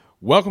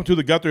Welcome to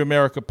the Guthrie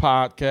America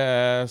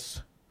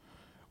podcast.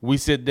 We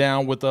sit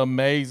down with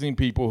amazing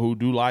people who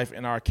do life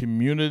in our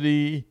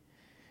community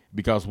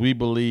because we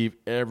believe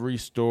every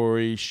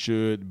story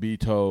should be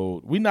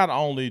told. We not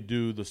only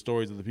do the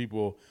stories of the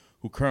people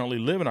who currently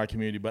live in our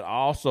community, but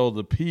also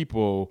the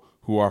people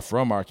who are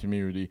from our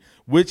community,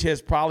 which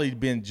has probably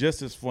been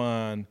just as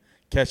fun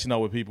catching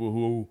up with people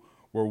who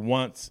were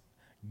once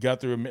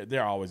Guthrie.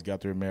 They're always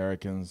Guthrie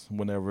Americans.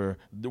 Whenever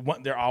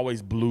they're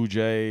always Blue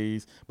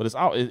Jays, but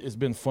it's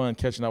been fun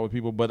catching up with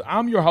people. But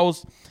I'm your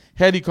host,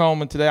 Hetty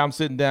Coleman. Today I'm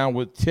sitting down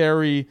with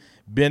Terry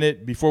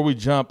Bennett. Before we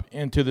jump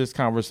into this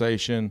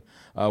conversation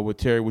with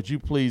Terry, would you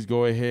please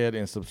go ahead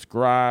and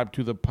subscribe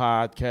to the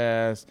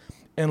podcast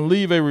and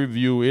leave a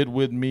review? It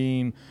would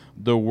mean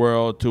the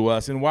world to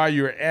us. And while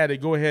you're at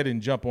it, go ahead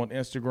and jump on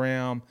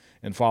Instagram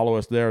and follow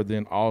us there.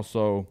 Then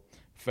also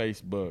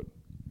Facebook.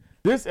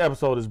 This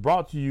episode is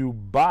brought to you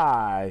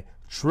by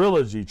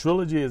Trilogy.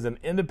 Trilogy is an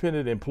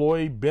independent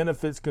employee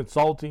benefits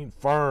consulting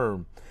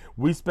firm.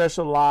 We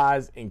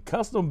specialize in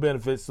custom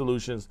benefit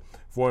solutions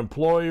for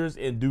employers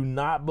and do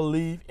not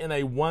believe in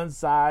a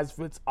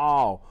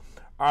one-size-fits-all.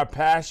 Our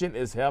passion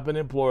is helping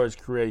employers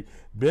create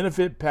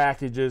benefit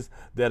packages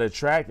that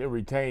attract and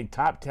retain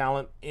top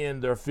talent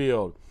in their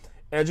field.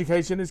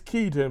 Education is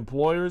key to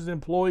employers and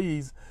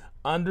employees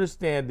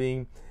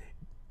understanding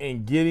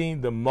and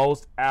getting the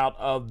most out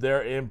of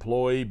their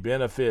employee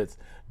benefits.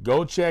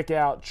 Go check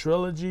out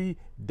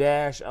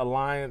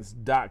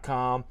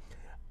trilogy-alliance.com.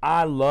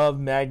 I love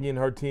Maggie and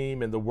her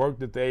team and the work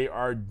that they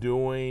are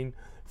doing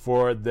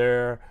for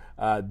their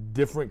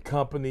different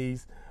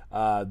companies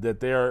that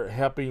they're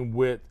helping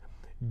with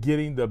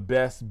getting the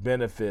best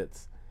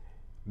benefits.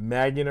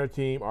 Maggie and her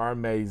team are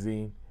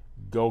amazing.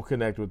 Go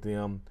connect with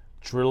them.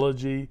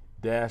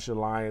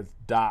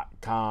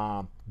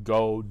 Trilogy-alliance.com.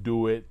 Go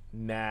do it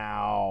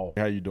now.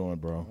 How you doing,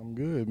 bro? I'm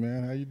good,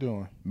 man. How you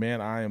doing?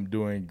 Man, I am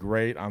doing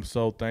great. I'm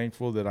so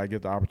thankful that I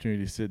get the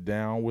opportunity to sit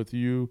down with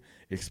you,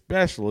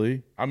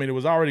 especially, I mean, it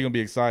was already going to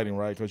be exciting,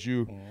 right? Because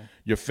your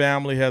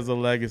family has a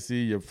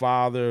legacy, your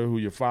father, who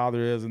your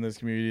father is in this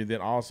community,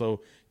 then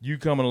also you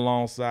coming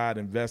alongside,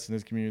 investing in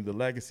this community. The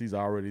legacy's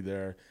already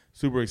there.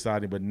 Super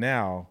exciting. But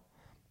now,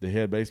 the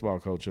head baseball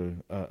coach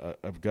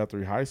of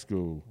Guthrie High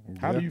School,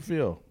 how do you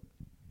feel?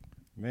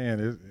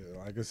 Man,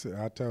 like I said,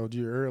 I told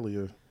you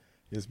earlier,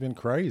 it's been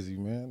crazy,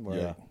 man.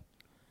 Like,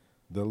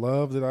 the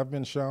love that I've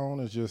been shown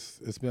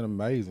it's been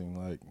amazing.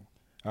 Like,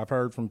 I've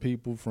heard from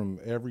people from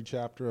every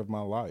chapter of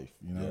my life,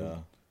 you know. Yeah.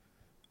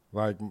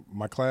 Like,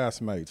 my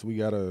classmates, we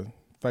got a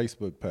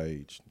Facebook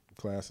page,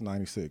 Class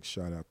 96,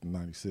 shout out to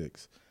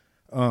 96.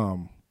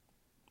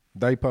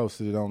 They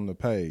posted it on the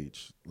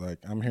page. Like,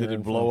 I'm hearing Did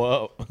it blow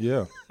up?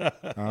 Yeah.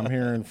 I'm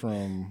hearing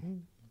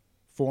from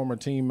former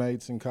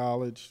teammates in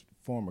college,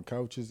 former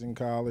coaches in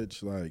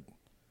college, like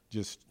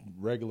just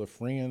regular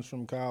friends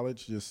from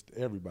college, just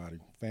everybody,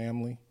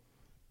 family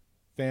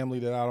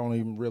that I don't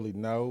even really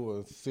know,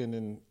 or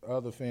sending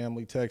other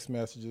family text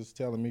messages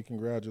telling me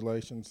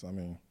congratulations. I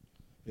mean,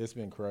 it's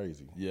been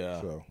crazy. Yeah.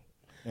 So,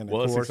 and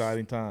well, of course, it's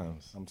exciting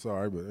times. I'm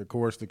sorry, but of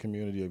course the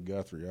community of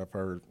Guthrie, I've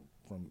heard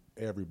from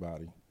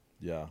everybody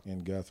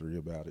in Guthrie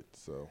about it.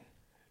 So,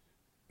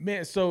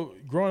 man, so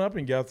growing up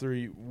in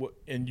Guthrie,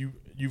 and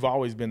you've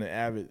always been an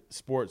avid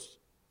sports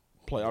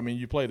player. I mean,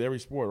 you played every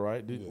sport,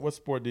 right? What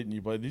sport didn't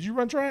you play? Did you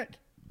run track?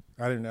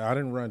 I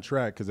didn't run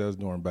track because I was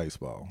doing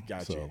baseball.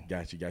 Gotcha.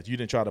 You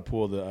didn't try to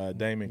pull the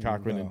Damon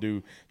Cochran and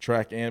do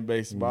track and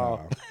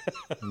baseball?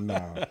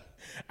 No.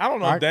 I don't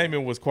know if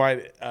Damon was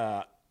quite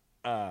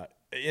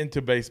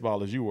into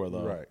baseball as you were,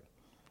 though. Right.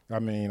 I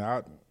mean,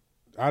 I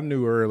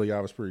knew early I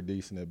was pretty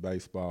decent at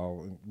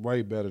baseball, and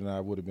way better than I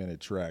would have been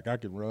at track. I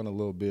could run a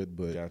little bit,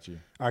 but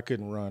I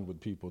couldn't run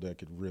with people that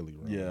could really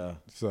run. Yeah.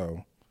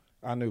 So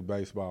I knew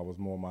baseball was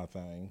more my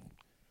thing.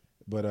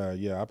 But,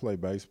 I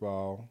played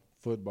baseball,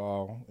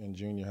 football in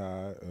junior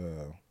high,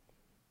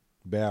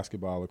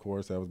 basketball, of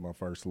course. That was my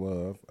first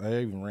love. I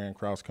even ran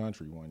cross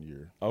country one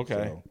year.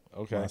 Okay.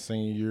 My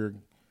senior year,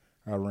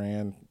 I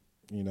ran,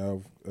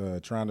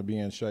 trying to be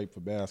in shape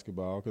for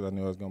basketball because I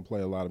knew I was going to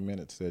play a lot of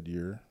minutes that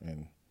year.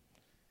 And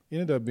it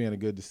ended up being a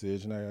good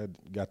decision. I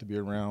got to be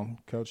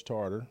around Coach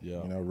Tarter,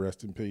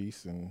 rest in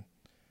peace, and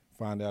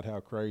find out how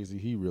crazy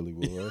he really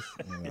was,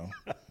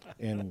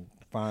 and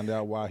find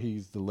out why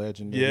he's the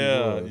legend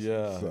that he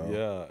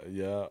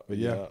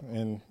was.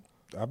 And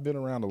I've been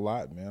around a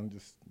lot, man.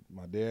 Just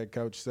my dad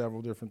coached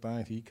several different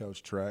things. He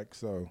coached track,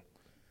 so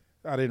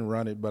I didn't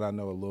run it, but I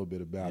know a little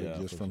bit about it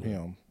just from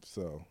him.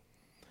 So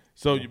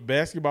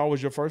basketball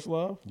was your first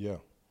love? Yeah,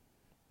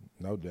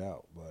 no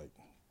doubt. Like,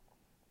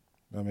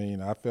 I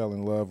mean, I fell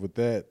in love with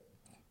that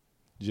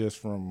just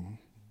from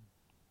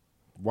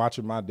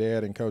watching my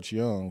dad and Coach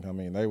Young. I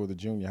mean, they were the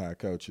junior high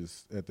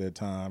coaches at that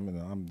time,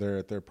 and I'm there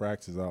at their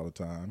practices all the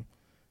time.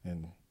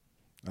 And,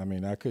 I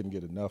mean, I couldn't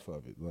get enough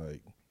of it. Like,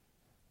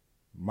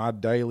 my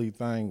daily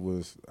thing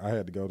was I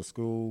had to go to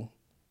school,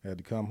 had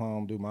to come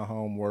home, do my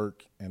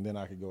homework, and then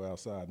I could go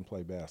outside and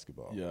play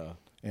basketball. Yeah.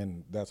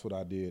 And that's what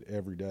I did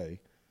every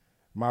day.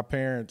 My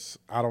parents,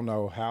 I don't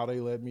know how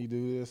they let me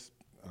do this.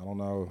 I don't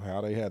know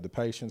how they had the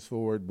patience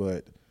for it,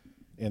 but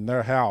in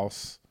their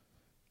house,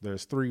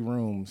 there's 3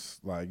 rooms.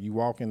 Like you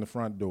walk in the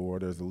front door,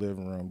 there's the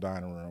living room,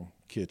 dining room,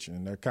 kitchen,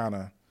 and they're kind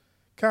of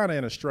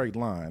in a straight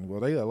line. Well,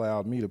 they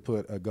allowed me to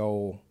put a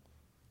goal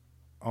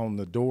on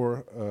the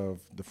door of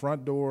the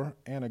front door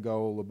and a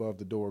goal above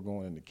the door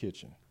going in the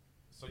kitchen.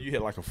 So you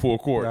had like a full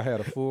court. I had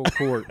a full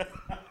court,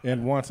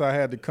 and once I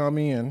had to come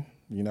in,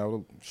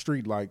 the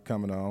street light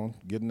coming on,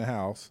 get in the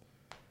house,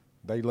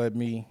 they let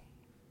me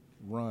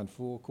run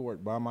full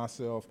court by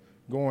myself.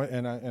 Going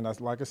and I,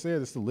 like I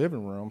said, it's the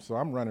living room, so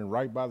I'm running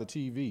right by the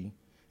TV,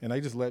 and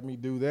they just let me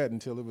do that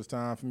until it was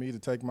time for me to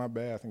take my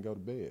bath and go to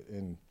bed.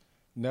 And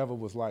never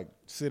was like,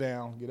 sit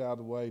down, get out of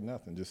the way,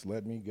 nothing. Just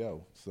let me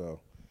go. So,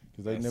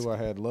 because they knew I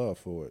had love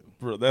for it.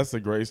 Bro, that's a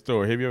great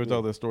story. Have you ever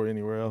told that story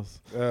anywhere else?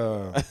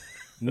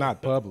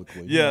 Not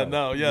publicly. Yeah.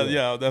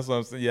 That's what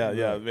I'm saying.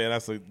 Yeah, man.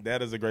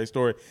 That is a great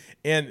story.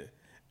 And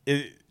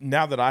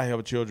now that I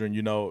have children,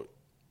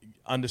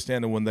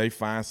 understanding when they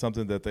find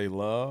something that they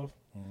love.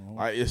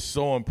 It's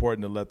so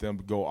important to let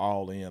them go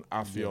all in,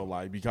 I feel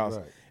like, because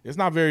it's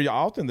not very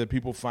often that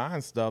people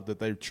find stuff that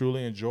they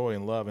truly enjoy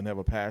and love and have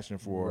a passion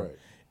for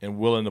and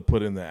willing to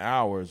put in the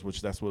hours,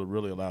 which that's what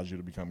really allows you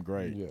to become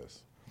great.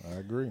 Yes, I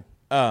agree.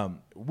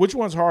 Which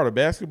one's harder,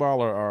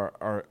 basketball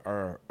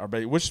or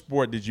which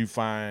sport did you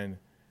find,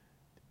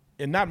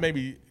 and not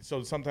maybe,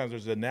 so sometimes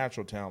there's a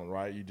natural talent,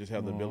 right? You just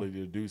have the ability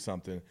to do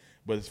something.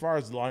 But as far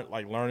as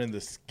learning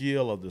the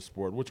skill of the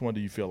sport, which one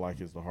do you feel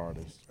like is the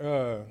hardest?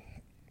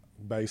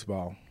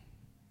 Baseball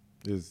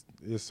is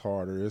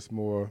harder. It's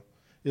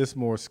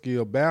more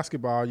skill.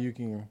 Basketball, you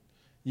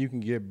can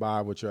get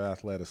by with your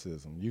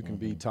athleticism. You can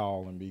be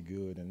tall and be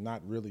good and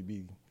not really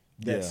be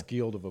that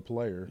skilled of a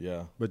player.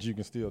 Yeah. But you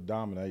can still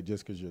dominate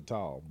just because you're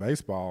tall.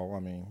 Baseball,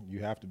 I mean, you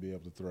have to be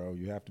able to throw.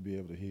 You have to be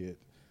able to hit.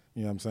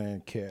 You know what I'm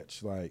saying?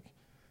 Catch. Like,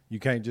 you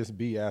can't just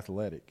be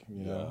athletic.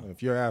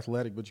 If you're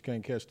athletic but you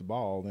can't catch the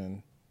ball,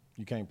 then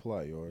you can't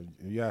play. Or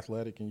if you're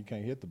athletic and you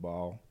can't hit the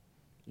ball,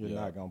 you're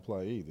not going to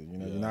play either.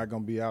 You're not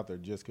going to be out there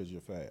just because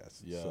you're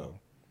fast. Yeah. So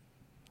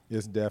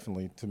it's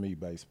definitely, to me,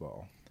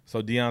 baseball.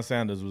 So Deion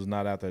Sanders was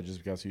not out there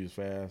just because he was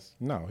fast?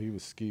 No, he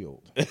was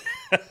skilled.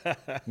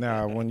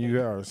 Now, when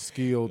you are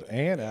skilled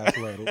and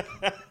athletic,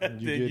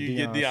 you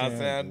get Deion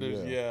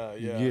Sanders. Yeah.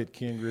 You get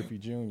Ken Griffey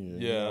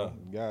Jr.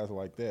 Guys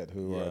like that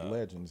who are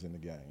legends in the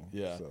game.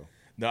 Yeah. So.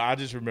 No, I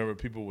just remember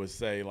people would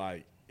say,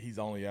 like, he's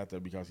only out there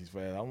because he's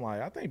fast. I'm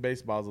like, I think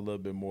baseball's a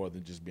little bit more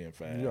than just being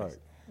fast. Right.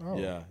 Oh,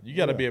 yeah, you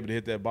got to be able to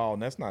hit that ball,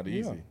 and that's not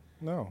easy. Yeah.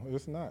 No,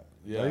 it's not.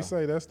 Yeah. They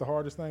say that's the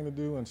hardest thing to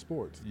do in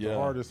sports. Yeah. The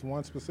hardest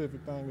one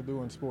specific thing to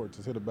do in sports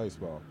is hit a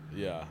baseball.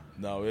 Yeah.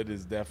 No, it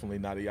is definitely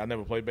not easy. I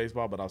never played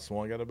baseball, but I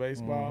swung at a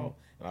baseball,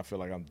 and I feel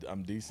like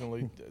I'm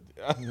decently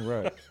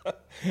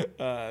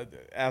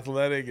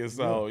athletic, and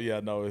so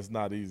no, it's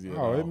not easy at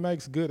all. It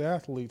makes good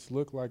athletes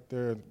look like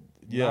they're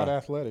not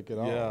athletic at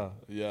all.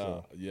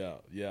 Yeah.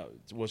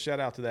 Well, shout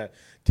out to that.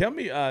 Tell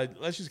me,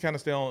 let's just kind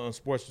of stay on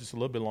sports just a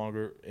little bit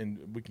longer, and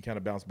we can kind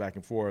of bounce back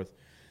and forth.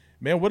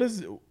 Man, what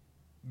is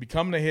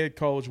becoming a head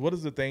coach? What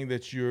is the thing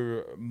that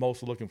you're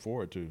most looking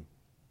forward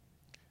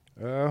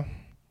to?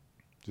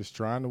 Just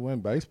trying to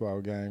win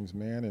baseball games,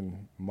 man,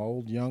 and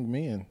mold young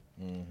men.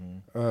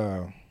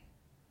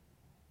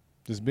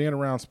 Just being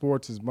around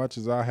sports as much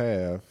as I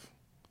have,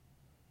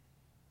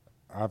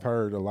 I've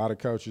heard a lot of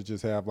coaches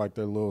just have like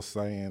their little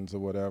sayings or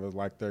whatever,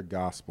 like their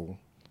gospel.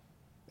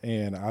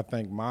 And I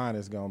think mine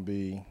is going to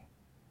be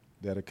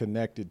that a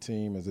connected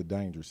team is a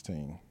dangerous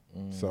team.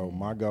 So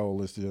my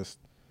goal is just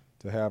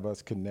to have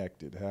us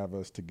connected, have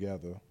us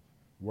together,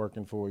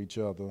 working for each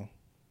other,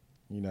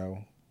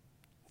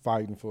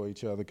 fighting for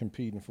each other,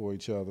 competing for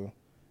each other.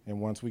 And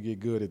once we get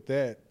good at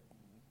that,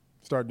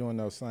 start doing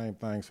those same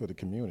things for the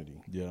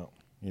community. Yeah.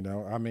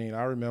 I mean,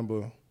 I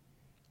remember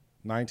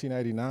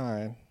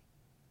 1989,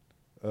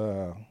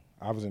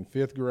 I was in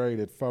 5th grade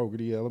at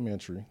Fogarty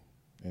Elementary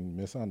in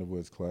Miss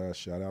Underwood's class.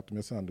 Shout out to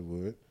Miss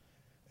Underwood.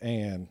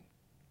 And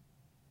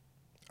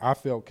I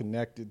felt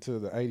connected to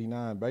the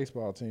 89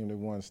 baseball team that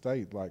won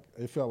state. Like,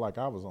 it felt like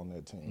I was on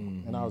that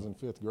team. And I was in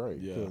 5th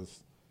grade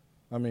because,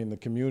 I mean, the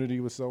community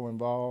was so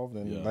involved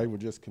and they were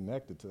just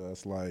connected to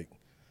us. Like,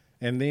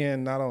 and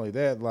then not only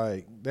that,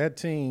 like, that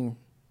team,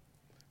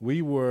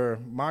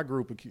 my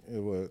group,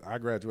 I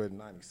graduated in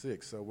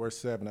 96, so we're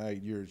 7 or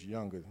 8 years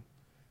younger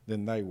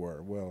than they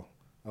were. Well,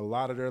 a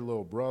lot of their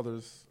little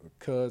brothers or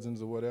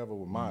cousins or whatever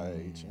were my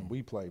age, and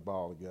we played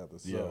ball together.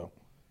 So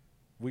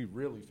we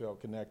really felt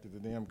connected to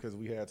them because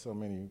we had so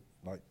many,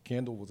 like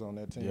Kendall was on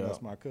that team,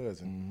 that's my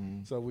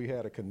cousin. So we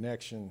had a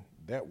connection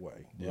that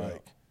way.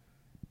 Like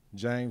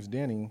James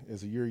Denning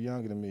is a year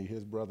younger than me.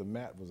 His brother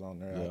Matt was on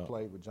there. I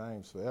played with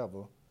James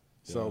forever.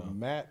 So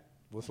Matt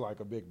was like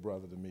a big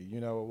brother to me,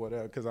 or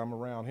whatever, because I'm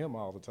around him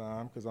all the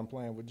time because I'm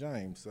playing with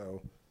James.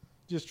 So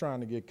just trying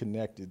to get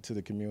connected to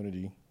the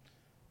community.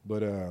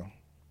 But,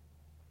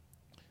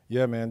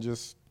 yeah, man,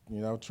 just,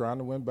 trying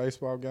to win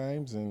baseball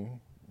games and,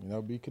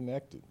 be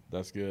connected.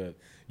 That's good.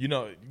 You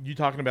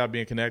talking about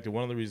being connected,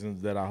 one of the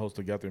reasons that I host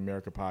the Guthrie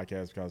America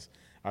podcast, because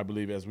I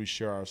believe as we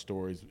share our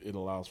stories, it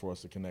allows for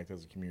us to connect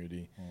as a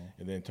community.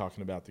 And then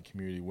talking about the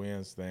community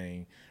wins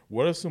thing,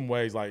 what are some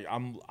ways, like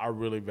I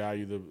really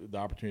value the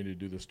opportunity to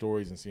do the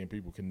stories and seeing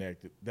people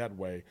connect that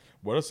way.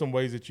 What are some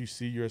ways that you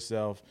see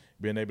yourself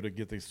being able to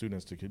get the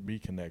students to be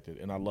connected?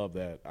 And I love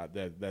that,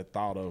 that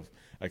thought of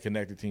a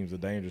connected team is a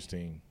dangerous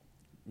team.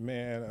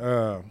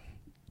 Man,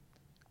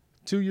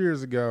 2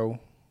 years ago,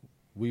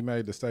 we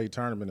made the state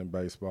tournament in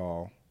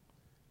baseball.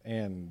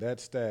 And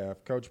that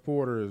staff, Coach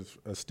Porter is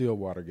a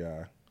Stillwater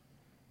guy,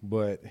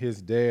 but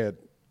his dad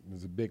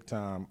was a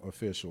big-time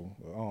official,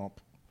 ump,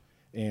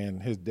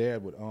 and his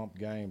dad would ump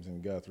games in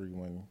Guthrie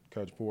when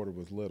Coach Porter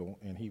was little,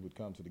 and he would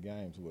come to the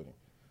games with him.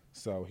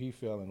 So he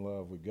fell in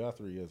love with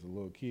Guthrie as a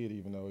little kid,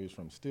 even though he was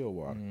from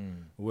Stillwater.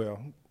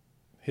 Well,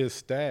 his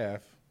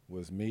staff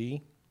was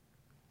me,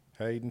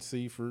 Hayden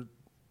Seaford,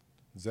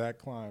 Zach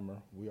Clymer.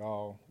 We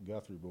all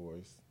Guthrie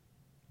boys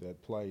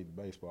that played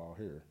baseball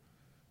here.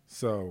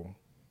 So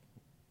 –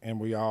 and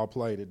we all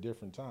played at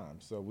different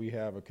times. So we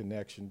have a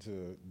connection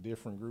to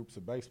different groups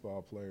of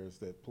baseball players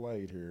that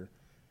played here.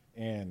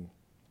 And,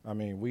 I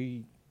mean,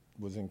 we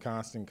was in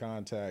constant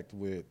contact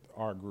with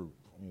our group,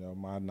 you know,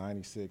 my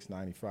 96,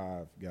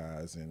 95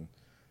 guys, and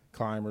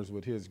Climbers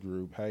with his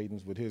group,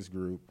 Hayden's with his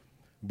group.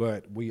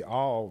 But we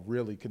all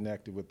really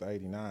connected with the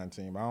 89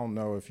 team. I don't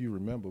know if you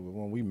remember, but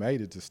when we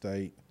made it to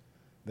state,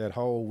 that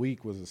whole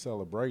week was a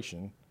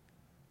celebration.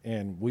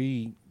 And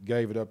we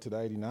gave it up to the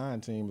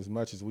 89 team as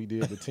much as we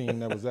did the team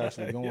that was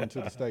actually going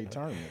to the state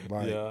tournament.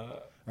 Like,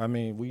 I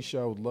mean, we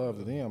showed love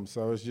to them.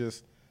 So it's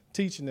just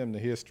teaching them the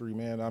history,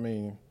 man. I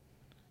mean,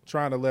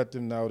 trying to let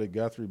them know that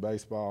Guthrie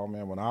baseball,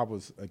 man, when I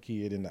was a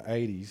kid in the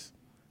 80s,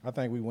 I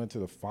think we went to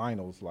the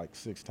finals like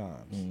 6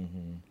 times.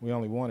 We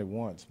only won it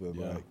once, but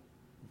like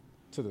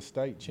to the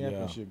state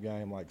championship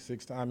game like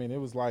 6 times. I mean, it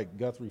was like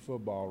Guthrie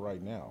football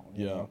right now.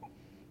 You know?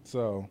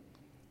 So –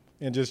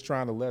 and just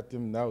trying to let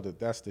them know that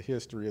that's the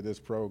history of this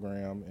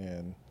program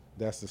and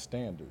that's the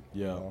standard.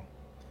 You know?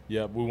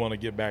 Yeah, we want to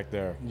get back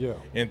there. Yeah.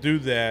 And through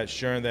that,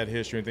 sharing that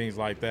history and things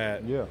like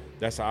that,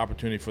 that's an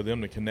opportunity for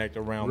them to connect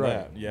around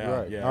that.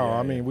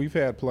 I mean, we've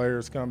had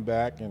players come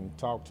back and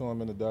talk to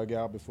them in the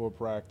dugout before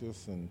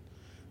practice, and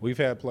we've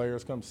had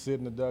players come sit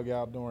in the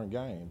dugout during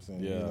games.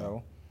 And, you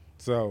know,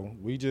 so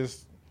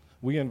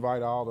we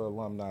invite all the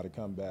alumni to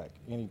come back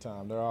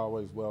anytime. They're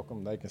always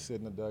welcome. They can sit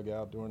in the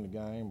dugout during the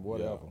game,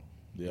 whatever.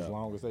 As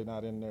long as they're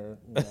not in there,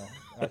 you know,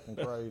 acting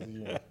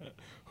crazy. And,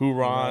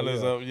 hoorahing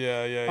is up.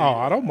 Oh,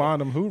 I don't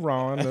mind them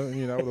hoorahing,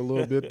 you know, a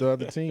little bit the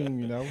other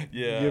team, you know,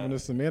 giving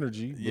us some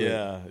energy.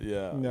 But,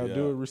 you know,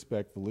 do it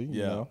respectfully.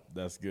 You know?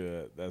 That's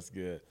good. That's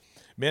good.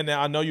 Man,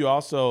 now I know you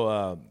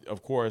also,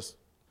 of course,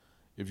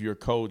 if you're a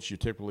coach, you're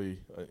typically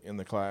in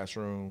the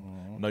classroom.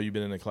 I know you've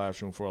been in the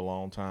classroom for a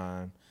long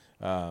time.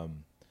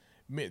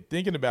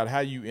 Thinking about how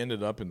you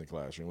ended up in the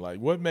classroom, like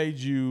what made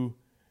you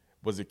 –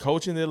 was it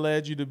coaching that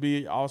led you to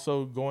be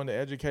also going to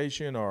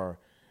education, or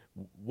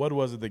what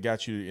was it that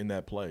got you in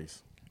that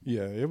place?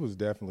 Yeah, it was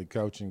definitely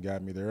coaching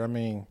got me there. I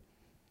mean,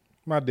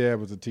 my dad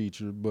was a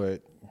teacher,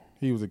 but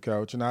he was a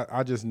coach, and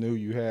I just knew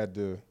you had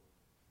to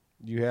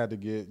get,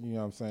 you know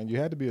what I'm saying, you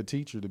had to be a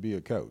teacher to be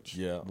a coach.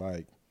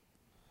 Like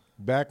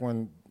back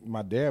when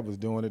my dad was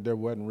doing it, there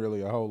wasn't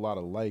really a whole lot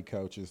of lay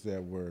coaches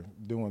that were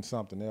doing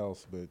something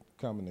else but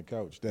coming to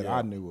coach that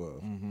I knew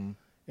of.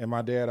 And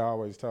my dad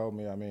always told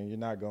me, I mean, you're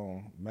not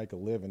going to make a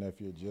living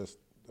if you're just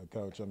a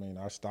coach. I mean,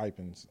 our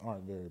stipends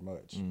aren't very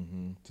much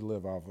to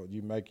live off of.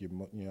 You make your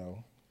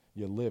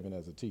living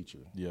as a teacher.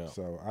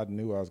 So I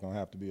knew I was going to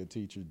have to be a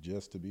teacher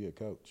just to be a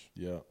coach.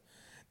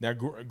 Now,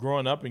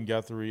 growing up in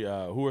Guthrie,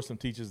 who are some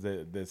teachers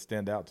that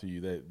stand out to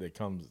you that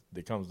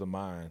comes to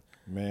mind?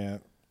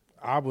 Man,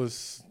 I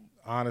was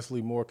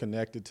honestly more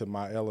connected to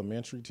my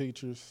elementary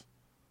teachers,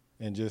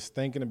 and just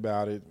thinking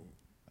about it,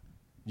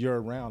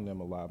 you're around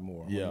them a lot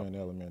more when you're in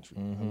elementary.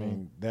 I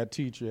mean, that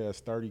teacher has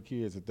 30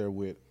 kids that they're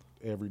with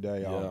every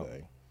day, all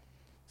day.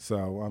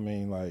 So, I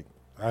mean, like,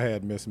 I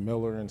had Miss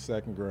Miller in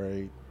 2nd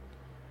grade.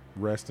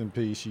 Rest in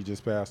peace. She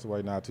just passed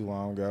away not too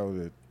long ago.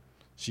 That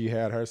she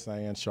had her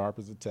saying, sharp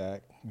as a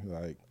tack.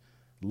 Like,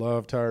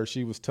 loved her.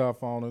 She was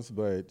tough on us,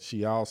 but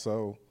she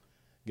also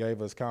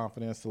gave us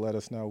confidence to let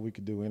us know we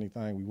could do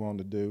anything we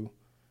wanted to do.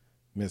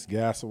 Miss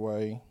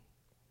Gassaway.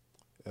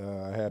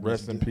 I had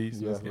rest in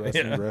peace.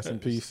 Rest in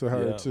peace to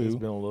her too. It's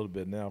been a little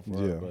bit now for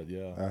her, but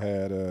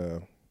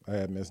I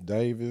had Miss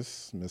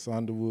Davis, Miss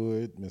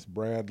Underwood, Miss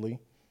Bradley.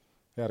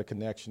 Had a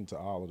connection to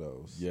all of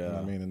those.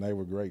 I mean, and they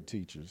were great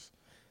teachers.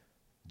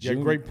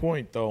 Great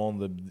point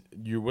though.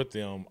 You're with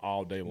them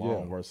all day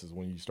long versus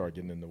when you start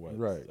getting into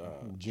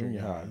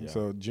junior high.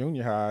 So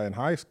junior high and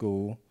high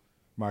school,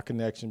 my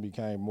connection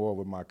became more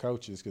with my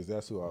coaches because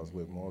that's who I was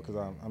with more. Because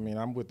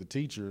I'm with the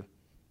teacher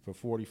for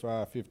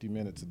 45, 50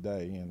 minutes a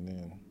day, and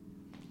then,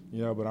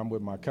 you know, but I'm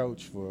with my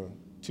coach for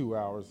 2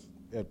 hours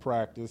at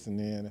practice, and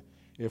then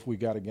if we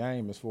got a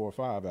game, it's 4 or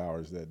 5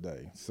 hours that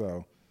day.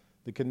 So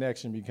the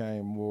connection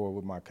became more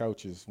with my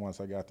coaches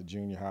once I got to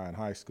junior high and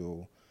high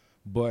school.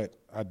 But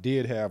I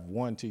did have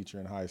one teacher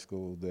in high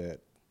school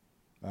that,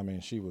 I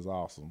mean, she was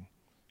awesome.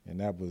 and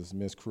that was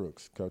Miss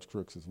Crooks, Coach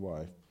Crooks'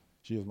 wife.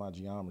 She was my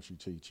geometry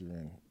teacher,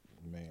 and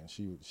man,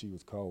 she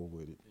was cold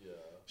with it. Yeah.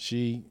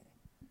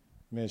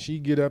 She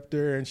get up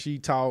there and she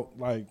taught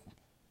like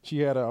she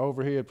had an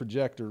overhead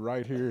projector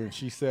right here, and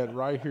she sat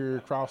right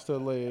here, crossed her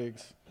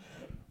legs,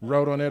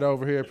 wrote on that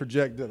overhead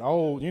projector, the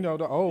old one, you know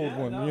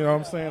what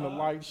I'm saying, the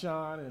light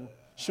shine and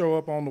show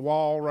up on the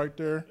wall right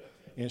there,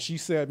 and she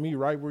sat me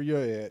right where you're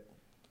at,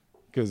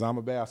 because I'm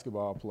a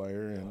basketball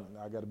player and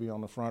I got to be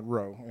on the front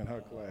row in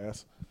her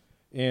class.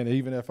 And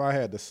even if I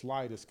had the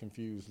slightest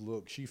confused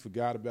look, she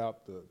forgot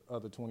about the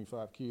other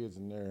 25 kids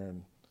in there,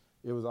 and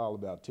it was all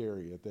about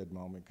Terry at that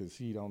moment because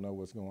he don't know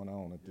what's going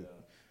on.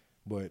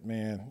 But,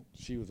 man,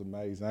 she was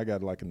amazing. I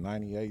got like a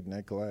 98 in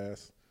that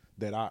class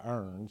that I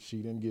earned. She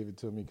didn't give it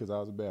to me because I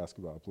was a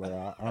basketball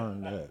player. I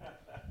earned that.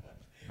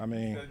 I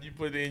mean. You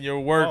put in your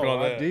work on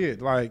that. I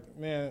did. Like,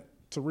 man,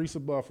 Teresa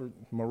Bufford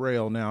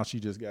Morrell now, she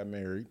just got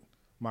married.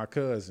 My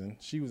cousin,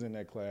 she was in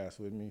that class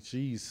with me.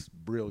 She's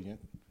brilliant.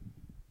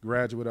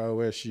 Graduate of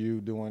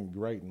OSU, doing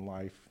great in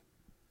life.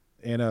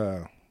 And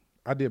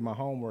I did my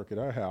homework at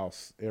her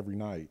house every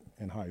night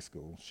in high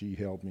school. She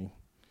helped me.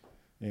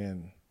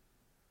 And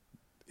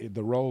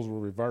the roles were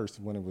reversed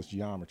when it was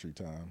geometry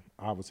time.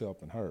 I was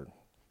helping her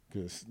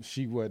because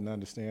she wasn't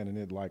understanding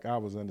it like I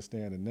was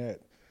understanding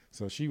that.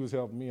 So she was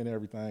helping me and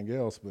everything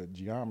else, but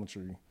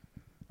geometry,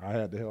 I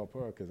had to help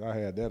her because I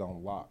had that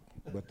on lock.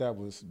 But that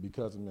was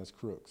because of Miss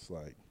Crooks.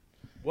 Like,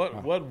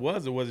 what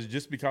was it? Was it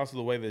just because of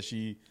the way that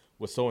she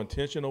was so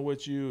intentional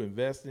with you,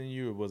 investing in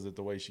you, or was it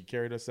the way she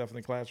carried herself in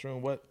the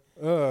classroom? What?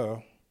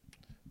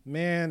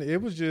 Man,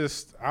 it was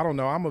just, I don't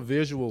know. I'm a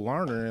visual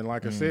learner, and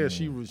like I said,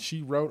 she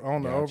wrote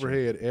on the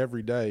overhead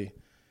every day,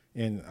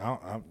 and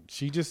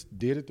she just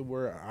did it to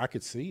where I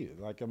could see it.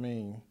 Like, I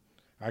mean,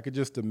 I could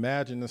just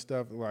imagine the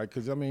stuff, like,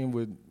 because, I mean,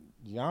 with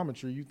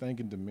geometry, you think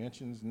in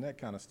dimensions and that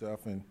kind of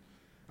stuff, and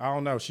I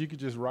don't know. She could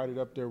just write it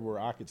up there where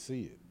I could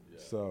see it. Yeah.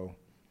 So,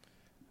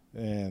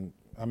 and,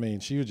 I mean,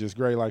 she was just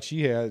great. Like,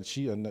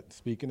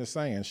 speaking of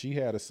saying, she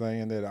had a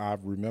saying that I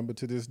remember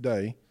to this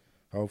day.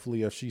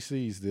 Hopefully, if she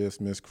sees this,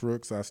 Miss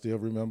Crooks, I still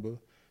remember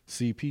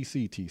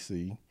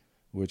CPCTC,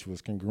 which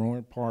was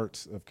congruent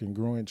parts of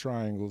congruent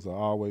triangles are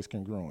always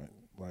congruent.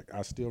 Like,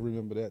 I still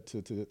remember that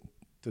to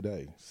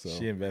today. So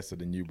she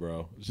invested in you,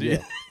 bro.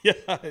 Yeah,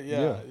 For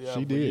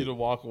she did. you to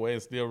walk away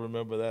and still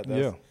remember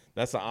that,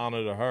 that's an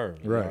honor to her,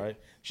 right?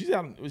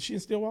 Was she in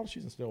Stillwater?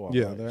 She's in Stillwater.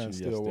 Yeah, right? they're in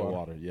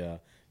Stillwater. Yeah,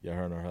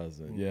 her and her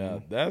husband. Mm-hmm. Yeah,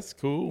 that's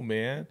cool,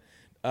 man.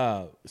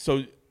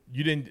 So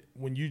you didn't,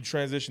 when you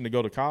transitioned to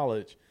go to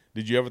college,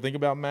 did you ever think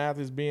about math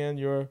as being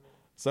your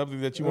something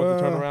that you wanted to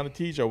turn around and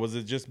teach, or was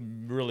it just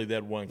really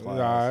that one class?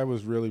 Nah, it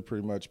was really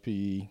pretty much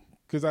PE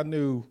because I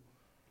knew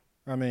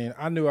I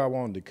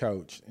wanted to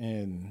coach,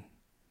 and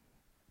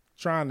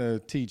trying to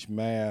teach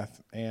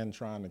math and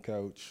trying to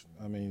coach,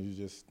 I mean,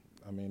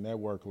 that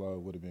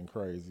workload would have been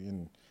crazy.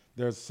 And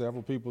there's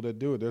several people that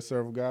do it. There's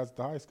several guys at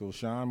the high school.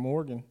 Sean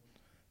Morgan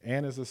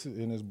and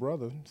his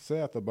brother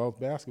Seth are both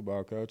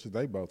basketball coaches.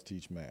 They both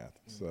teach math.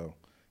 So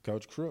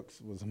Coach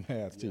Crooks was a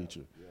math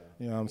teacher. Yeah.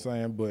 You know what I'm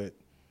saying? But,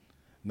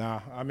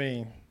 I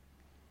mean,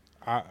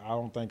 I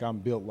don't think I'm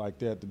built like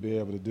that to be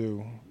able to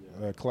do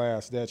a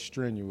class that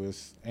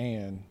strenuous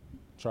and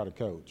try to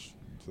coach.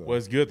 So. Well,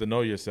 it's good to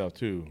know yourself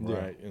too,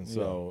 right? And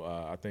so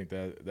I think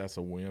that's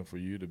a win for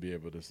you to be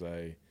able to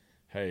say,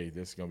 hey,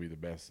 this is going to be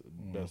the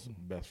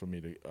best for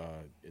me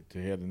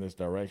to head in this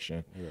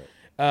direction.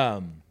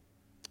 Right.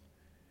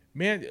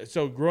 Man,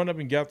 so growing up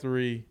in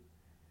Guthrie,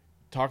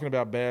 talking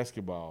about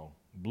basketball,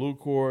 blue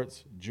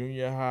courts,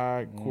 junior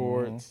high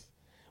courts,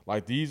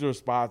 like these are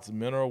spots,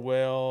 Mineral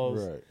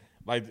Wells. Right.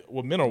 Like,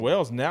 Mineral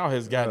Wells now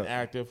has gotten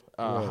active.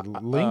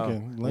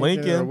 Lincoln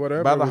or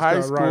whatever. By the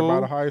high school. Right,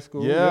 by the high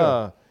school.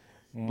 Yeah.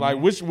 Mm-hmm. Like,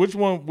 which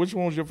one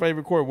was your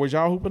favorite court? Was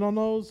y'all hooping on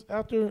those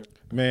after?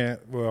 Man,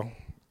 well,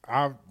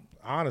 I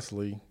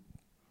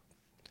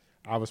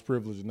was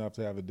privileged enough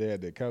to have a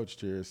dad that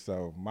coached here,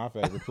 so my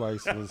favorite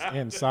place was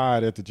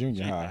inside at the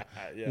junior high.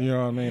 Yeah. You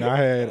know what I mean? I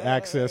had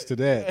access to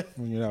that,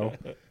 you know.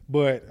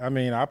 But, I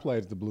mean, I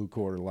played at the blue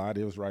court a lot.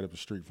 It was right up the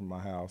street from my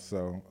house,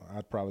 so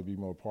I'd probably be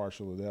more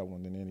partial to that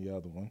one than any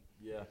other one.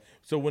 Yeah.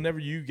 So whenever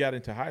you got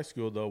into high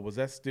school, though, was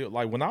that still –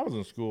 like, when I was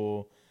in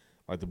school,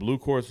 like, the blue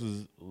courts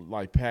was,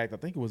 like, packed. I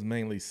think it was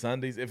mainly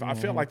Sundays. I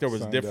felt like there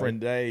was different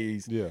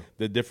days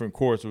the different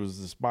courts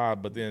was the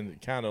spot, but then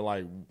kind of,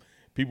 like –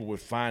 people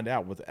would find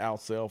out without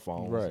cell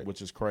phones,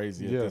 which is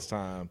crazy at this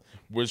time,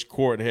 which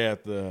court had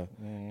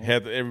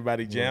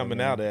everybody jamming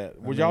out at.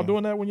 Was y'all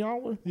doing that when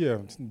y'all were? Yeah,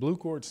 blue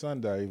court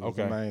Sunday was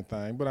the main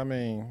thing. But, I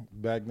mean,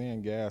 back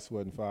then gas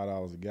wasn't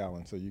 $5 a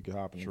gallon, so you could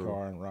hop in the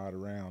car and ride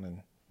around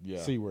and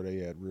see where they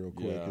at real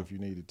quick if you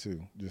needed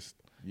to. Just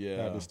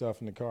have the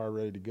stuff in the car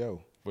ready to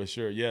go. For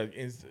sure, yeah.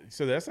 And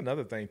so that's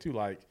another thing, too,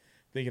 like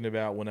thinking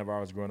about whenever I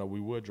was growing up, we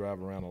would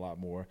drive around a lot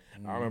more.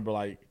 I remember,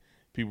 like,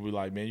 people be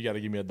like, man, you got to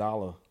give me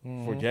 $1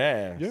 for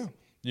gas. Yeah.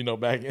 You know,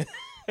 back in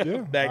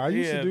back I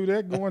used to do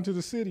that going to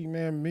the city,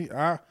 man.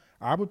 I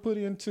I would put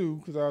in 2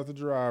 because I was the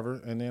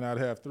driver, and then I'd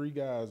have 3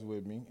 guys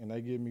with me, and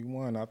they give me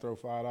 1. I throw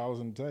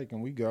 $5 in the tank,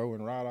 and we go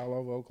and ride all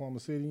over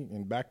Oklahoma City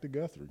and back to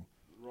Guthrie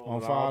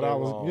on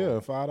 $5. Yeah,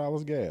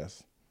 $5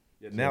 gas.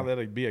 Yeah, now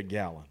that'll be a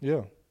gallon.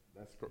 Yeah,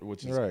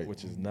 Which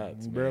is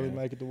nuts. You barely man.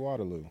 make it to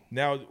Waterloo.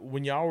 Now,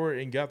 when y'all were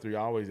in Guthrie,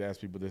 I always ask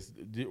people this: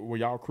 were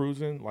y'all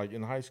cruising like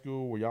in high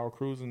school? Were y'all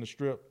cruising the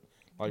strip?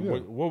 Like, Yeah.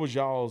 what was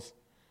y'all's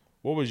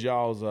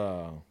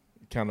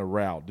kind of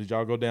route? Did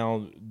y'all go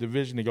down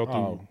Division to go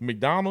through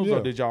McDonald's,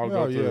 or did y'all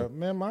go through? Yeah,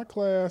 man, my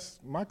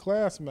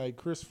classmate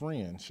Chris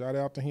Friend, shout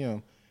out to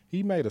him.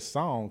 He made a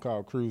song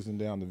called "Cruising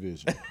Down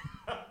Division."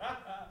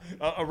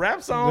 A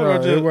rap song? No, or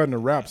just, it wasn't a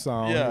rap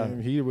song. Yeah.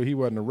 He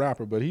wasn't a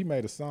rapper, but he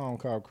made a song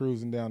called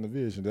 "Cruising Down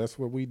Division." That's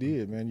what we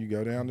did, man. You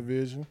go down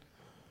Division,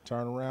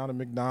 turn around at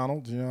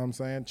McDonald's. You know what I'm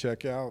saying?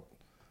 Check out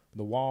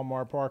the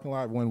Walmart parking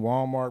lot when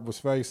Walmart was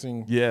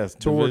facing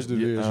towards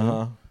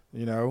Division.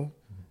 You know,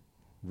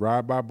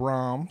 ride by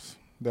Brahms.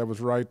 That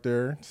was right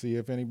there. See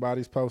if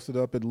anybody's posted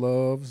up at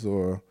Love's,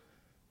 or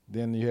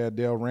then you had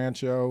Del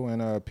Rancho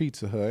and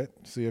Pizza Hut.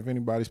 See if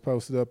anybody's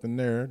posted up in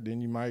there.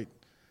 Then you might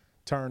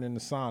turn into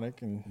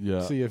Sonic and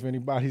see if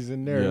anybody's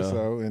in there. Yeah.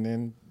 So, and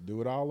then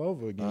do it all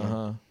over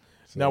again.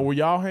 So, now, were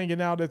y'all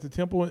hanging out at the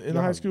Temple in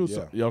high school?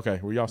 Yeah. So, okay.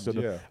 Were y'all still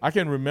there? Yeah. I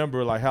can't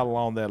remember like how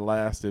long that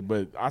lasted,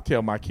 but I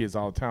tell my kids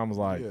all the time, I was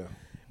like,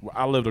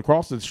 I lived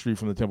across the street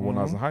from the Temple when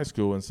I was in high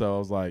school, and so I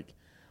was like,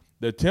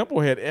 the Temple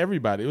had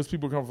everybody. It was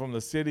people coming from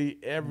the city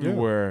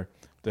everywhere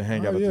to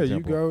hang out at the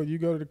Temple. you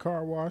go to the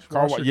car wash,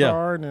 wash your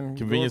car, and then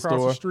convenience go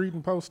across store. the street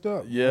and post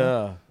up. Yeah.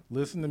 Man.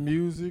 Listen to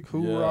music,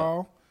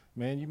 hoorah.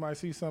 Man, you might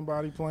see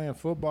somebody playing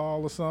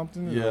football or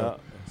something. Yeah.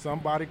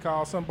 Somebody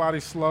call somebody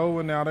slow,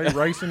 and now they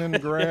racing in the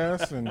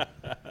grass. And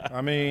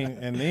I mean,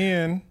 and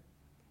then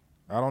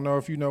I don't know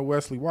if you know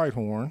Wesley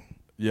Whitehorn.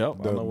 Yep,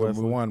 I know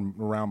Wesley. The one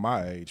around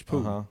my age.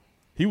 Pooh.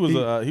 He was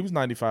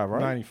 95, right?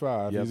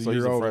 95. Yeah, he's so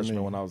he's a older than freshman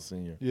me. when I was a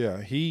senior. Yeah,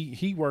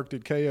 he worked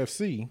at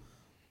KFC,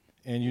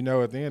 and you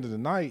know, at the end of the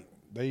night,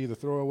 they either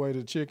throw away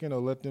the chicken or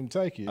let them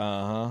take it.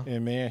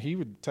 And man, he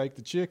would take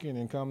the chicken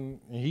and come.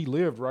 And he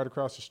lived right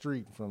across the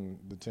street from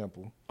the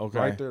Temple. Okay,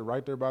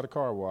 right there by the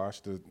car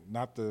wash.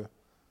 Not the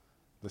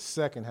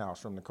second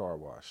house from the car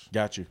wash.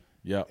 Got you.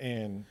 Yeah.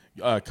 And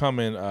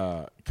coming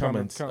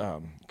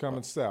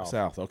south.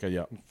 South. Okay.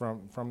 Yeah.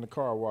 From the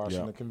car wash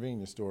and the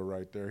convenience store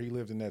right there. He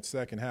lived in that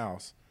second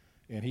house,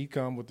 and he'd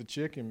come with the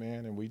chicken,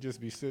 man, and we'd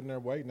just be sitting there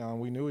waiting on him.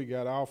 We knew he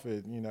got off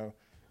at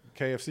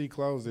KFC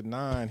closed at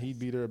 9. He'd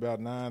be there about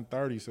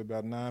 9:30, so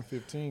about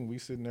 9:15, we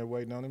sitting there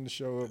waiting on him to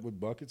show up with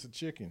buckets of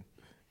chicken.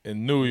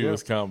 And knew he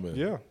was coming.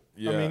 Yeah.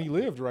 I mean, he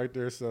lived right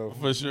there, so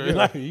for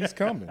sure, he's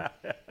coming.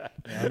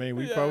 I mean,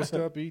 we post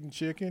up eating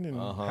chicken and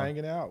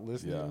hanging out,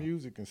 listening to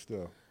music and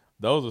stuff.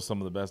 Those are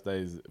some of the best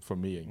days for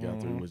me in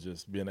Guthrie, was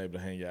just being able to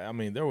hang out. I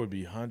mean, there would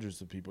be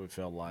hundreds of people, it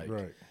felt like,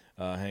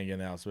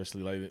 hanging out,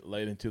 especially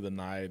late into the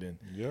night. And,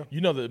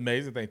 you know, the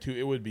amazing thing, too,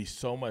 it would be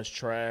so much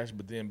trash,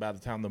 but then by the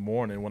time the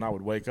morning, when I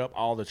would wake up,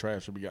 all the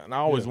trash would be gone. And I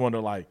always wonder,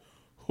 like,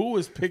 who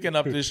is picking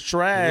up this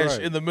trash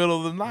in the middle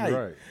of the night?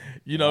 Right.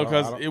 You know,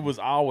 because it was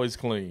always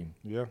clean.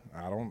 Yeah,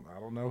 I don't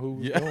know who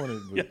was doing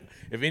it. But.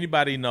 If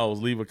anybody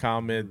knows, leave a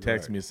comment,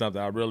 text me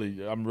something.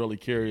 I'm really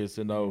curious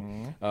to know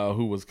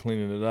who was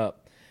cleaning it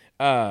up.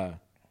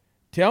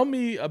 Tell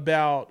me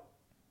about.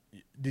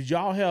 Did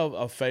y'all have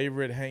a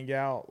favorite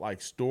hangout,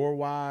 like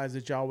store-wise,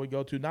 that y'all would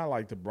go to? Not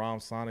like the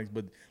Brahms Sonics,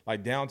 but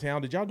like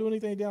downtown. Did y'all do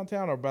anything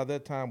downtown, or by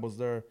that time was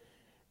there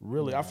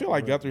really? I feel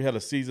like Guthrie had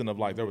a season of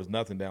like there was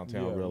nothing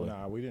downtown really.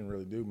 Nah, we didn't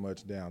really do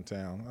much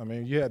downtown. I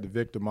mean, you had the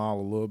Victor Mall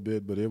a little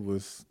bit, but it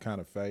was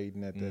kind of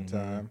fading at that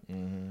time.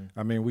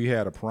 I mean, we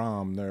had a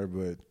prom there,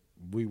 but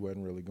we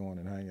wasn't really going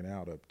and hanging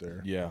out up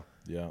there. Yeah.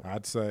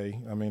 I'd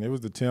say, I mean, it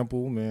was the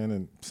Temple, man,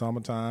 and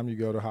summertime you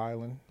go to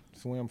Highland,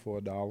 swim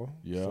for $1.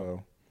 Yeah.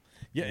 So.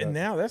 Yeah, and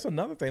now that's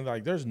another thing.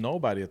 Like, there's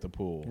nobody at the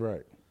pool.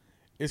 Right.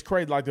 It's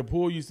crazy. Like, the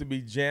pool used to be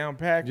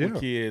jam-packed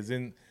with kids.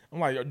 And I'm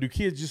like, do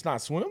kids just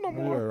not swim no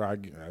more? Yeah,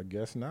 I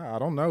guess not. I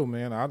don't know,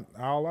 man.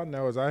 All I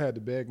know is I had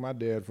to beg my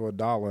dad for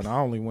 $1, and I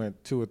only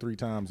went 2 or 3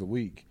 times a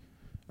week.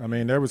 I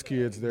mean, there was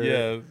kids there.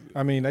 Yeah.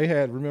 I mean, they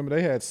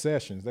had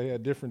sessions. They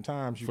had different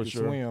times you could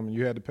swim, and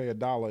you had to pay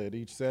 $1 at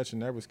each session.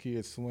 There was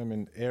kids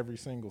swimming every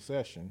single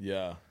session.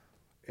 Yeah.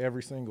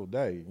 Every single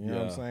day. You know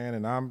what I'm saying?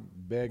 And I'm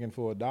begging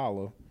for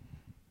 $1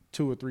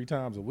 2 or 3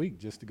 times a week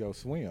just to go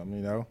swim, you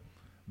know.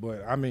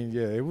 But I mean,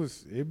 it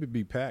would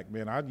be packed,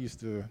 man. I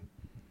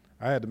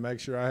had to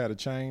make sure I had a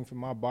chain for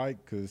my bike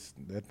because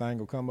that thing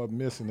will come up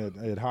missing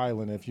at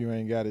Highland if you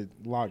ain't got it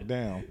locked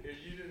down.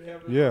 If you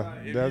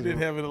didn't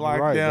have it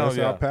locked down, that's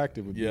how packed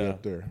it would be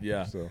up there.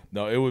 Yeah. So.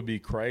 No, it would be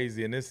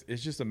crazy, and it's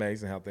just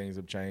amazing how things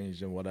have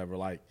changed and whatever.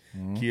 Like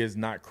kids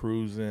not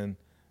cruising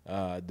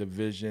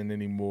division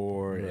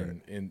anymore,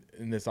 and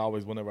it's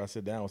always whenever I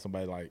sit down with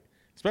somebody like.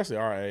 Especially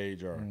our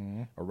age or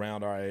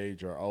around our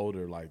age or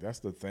older, like that's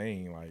the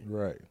thing, like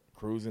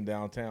cruising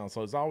downtown.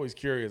 So it's always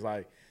curious,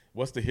 like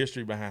what's the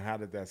history behind how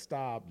did that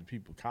stop?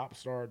 Did cops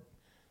start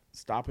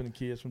stopping the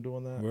kids from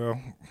doing that?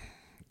 Well,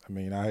 I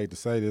mean, I hate to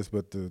say this,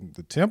 but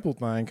the Temple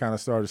thing kind of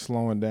started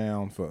slowing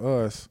down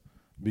for us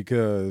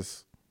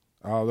because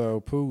although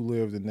Pooh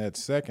lived in that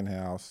second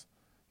house,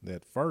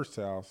 that first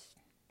house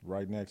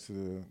right next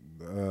to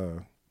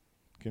the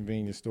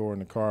convenience store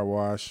and the car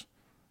wash,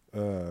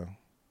 a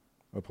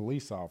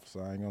police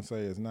officer, I ain't going to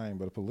say his name,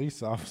 but a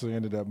police officer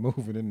ended up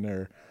moving in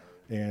there,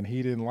 and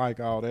he didn't like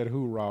all that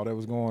hoorah that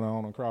was going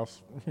on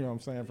across, you know what I'm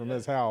saying, from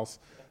his house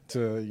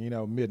to, you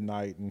know,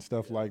 midnight and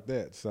stuff like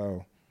that.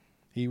 So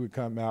he would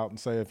come out and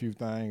say a few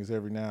things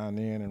every now and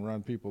then and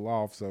run people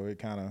off. So it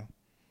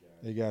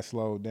got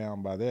slowed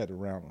down by that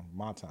around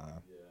my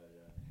time.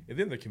 And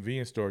then the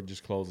convenience store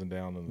just closing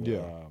down, and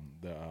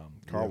the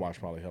car wash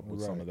probably helped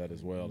with some of that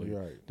as well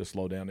to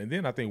slow down. And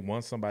then I think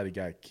once somebody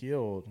got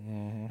killed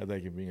at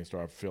that convenience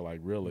store, I feel like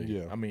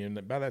really, I mean,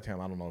 by that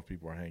time I don't know if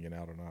people are hanging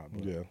out or not.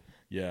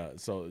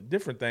 But so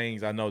different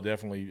things I know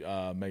definitely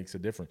makes a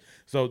difference.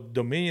 So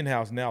Dominion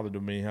House now, the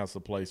Dominion House is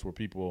a place where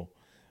people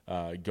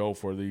go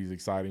for these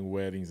exciting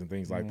weddings and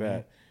things like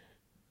that.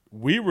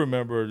 We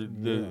remember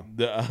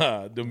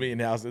the Dominion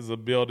House is a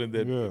building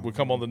that would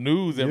come on the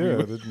news every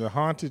week. The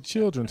haunted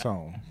children's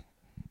home.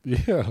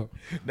 Yeah.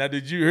 Now,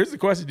 here's the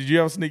question. Did you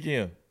ever sneak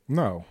in?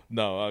 No.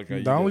 No,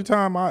 okay. The only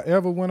time I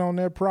ever went on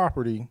that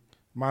property,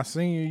 my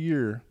senior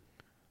year,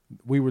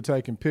 we were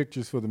taking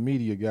pictures for the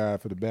media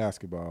guide, for the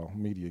basketball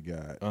media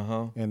guide.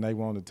 And they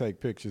wanted to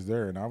take pictures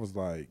there. And I was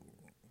like,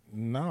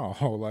 no,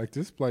 like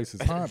this place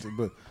is haunted.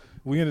 But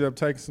we ended up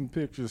taking some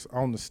pictures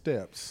on the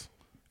steps.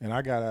 And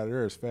I got out of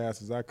there as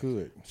fast as I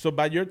could. So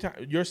by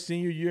your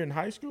senior year in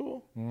high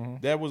school,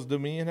 that was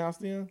Dominion House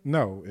then?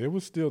 No, it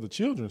was still the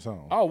children's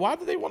home. Oh, why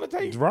did they want to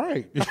take?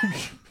 Right.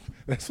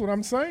 That's what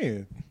I'm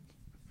saying.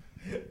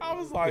 I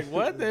was like,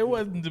 what? There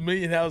wasn't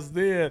Dominion House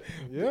then.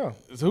 Yeah.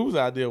 So whose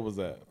idea was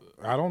that?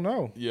 I don't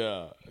know.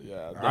 Yeah.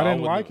 No, I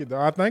didn't like it, though.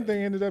 I think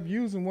they ended up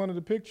using one of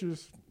the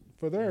pictures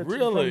for there,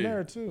 really? From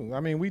there too.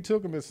 I mean, we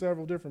took them at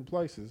several different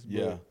places.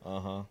 But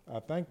I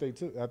think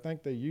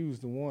they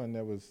used the one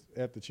that was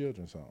at the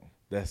children's home.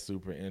 That's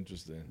super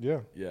interesting.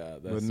 Yeah.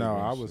 That's but no,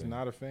 I was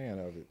not a fan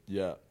of it.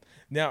 Yeah.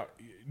 Now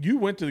you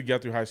went to the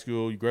Guthrie High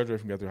School. You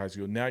graduated from Guthrie High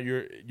School. Now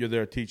you're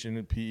there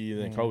teaching PE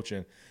and then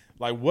coaching.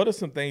 Like, what are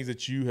some things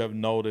that you have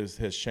noticed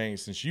has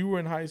changed since you were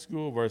in high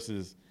school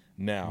versus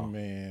now?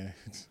 Man,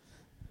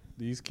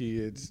 these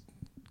kids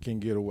can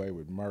get away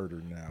with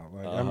murder now.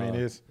 Like, I mean,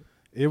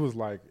 it was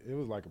like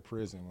a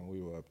prison when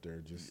we were up there,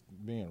 just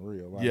being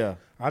real. Like,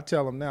 I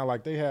tell them now,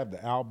 like, they have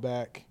the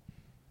Outback.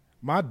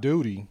 My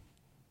duty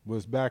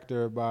was back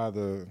there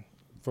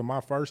for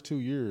my first 2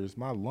 years,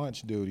 my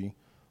lunch duty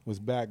was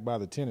back by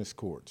the tennis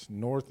courts,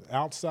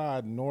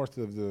 outside north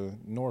of the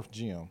North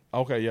Gym.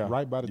 Okay, yeah.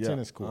 Right by the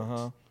tennis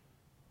courts.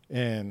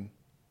 And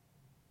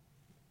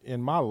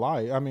in my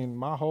life, I mean,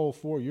 my whole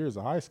 4 years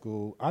of high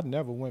school, I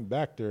never went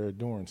back there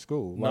during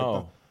school.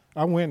 No.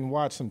 I went and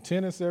watched some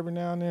tennis every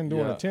now and then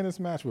during a tennis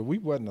match, but we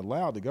wasn't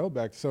allowed to go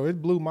back. So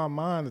it blew my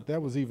mind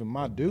that was even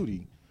my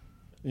duty,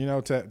 you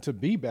know, to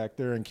be back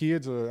there. And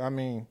kids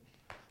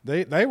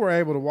they were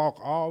able to walk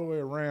all the way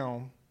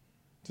around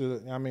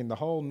the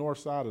whole north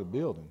side of the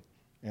building.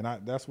 And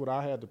that's what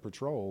I had to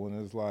patrol.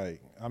 And it's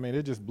like, I mean,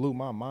 it just blew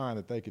my mind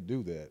that they could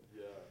do that.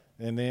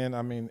 Yeah. And then,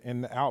 I mean,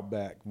 in the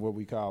Outback, what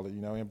we call it,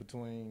 you know, in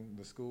between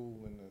the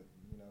school and the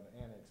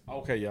annex.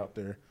 Okay, out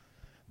there.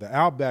 The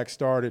Outback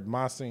started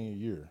my senior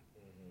year.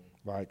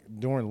 Like,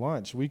 during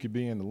lunch, we could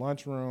be in the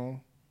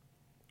lunchroom,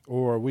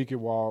 or we could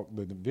walk.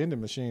 The vending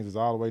machines is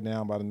all the way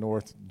down by the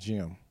North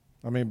Gym.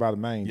 I mean, by the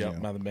main gym. Yeah,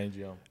 by the main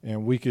gym.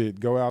 And we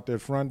could go out that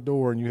front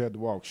door, and you had to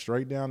walk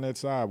straight down that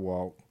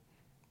sidewalk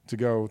to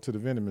go to the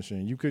vending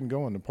machine. You couldn't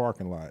go in the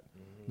parking lot.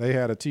 They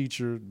had a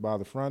teacher by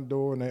the front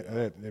door, and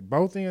at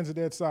both ends of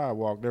that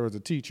sidewalk, there was a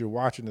teacher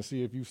watching to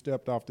see if you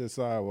stepped off that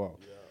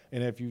sidewalk. Yeah.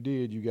 And if you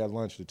did, you got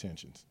lunch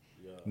detentions.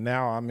 Yeah.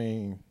 Now, I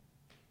mean,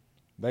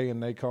 they in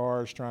their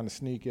cars trying to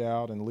sneak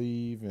out and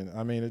leave, and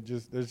I mean,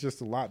 there's just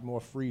a lot more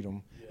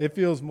freedom. Yeah. It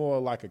feels more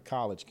like a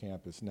college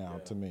campus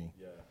now to me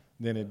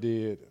than it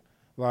did.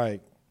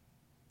 Like,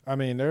 I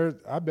mean,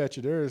 I bet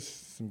you there's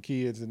some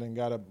kids that then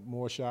got up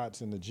more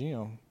shots in the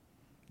gym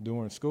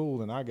during school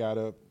than I got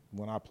up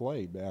when I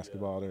played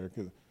basketball there.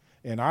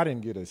 And I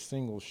didn't get a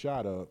single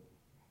shot up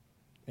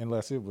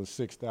unless it was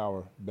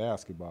 6th-hour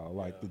basketball.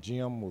 Like,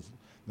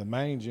 the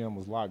main gym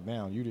was locked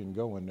down. You didn't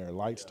go in there.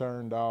 Lights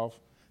turned off,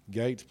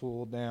 gates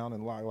pulled down,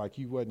 and like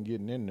you wasn't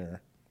getting in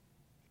there.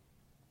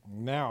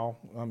 Now,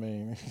 I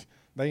mean,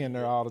 they in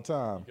there all the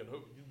time. Do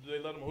they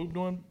let them hoop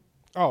during?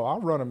 Oh, I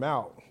run them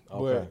out.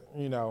 Okay. But,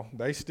 you know,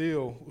 they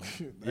still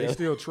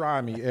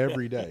try me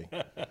every day,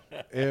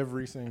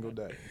 every single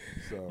day.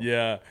 So.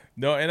 Yeah.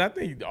 No, and I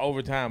think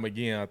over time,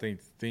 again, I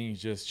think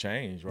things just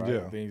change, right?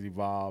 Yeah. Things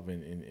evolve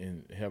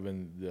and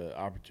having the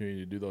opportunity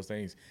to do those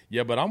things.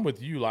 Yeah, but I'm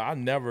with you. Like, I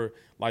never,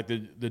 like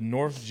the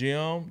North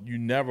Gym, you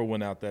never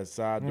went out that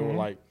side door.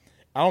 Like,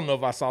 I don't know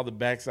if I saw the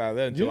backside of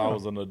that until I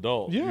was an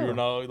adult. Yeah. You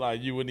know,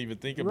 like you wouldn't even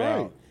think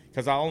about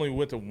because I only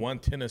went to one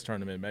tennis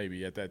tournament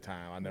maybe at that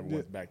time. I never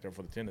went back there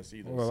for the tennis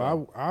either.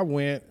 Well, I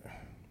went.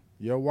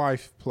 Your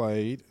wife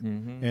played,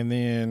 and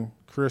then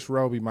Chris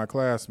Roby, my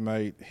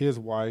classmate, his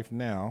wife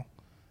now,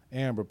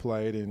 Amber,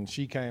 played, and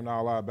she came to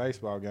all our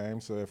baseball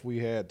games. So if we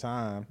had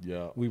time,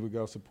 we would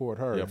go support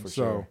her. Yeah, for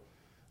sure.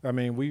 I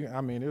mean,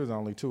 it was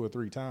only 2 or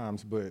 3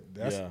 times, but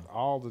that's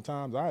all the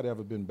times I'd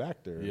ever been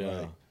back there.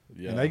 Yeah.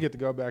 And they get to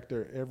go back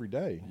there every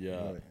day.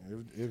 Yeah. Like,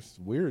 it's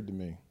weird to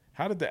me.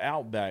 How did the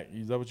Outback,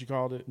 is that what you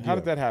called it? How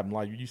did that happen?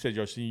 Like you said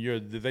your senior year,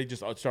 did they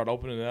just start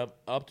opening it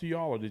up to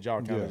y'all, or did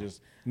y'all kind of just?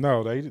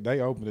 No, they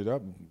opened it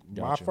up.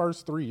 Gotcha. My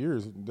first 3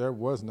 years, there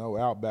was no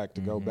Outback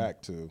to go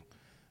back to.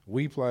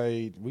 We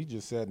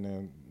just sat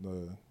in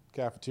the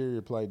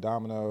cafeteria, played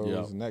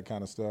dominoes and that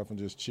kind of stuff, and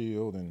just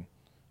chilled and,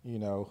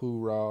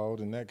 hoorah'd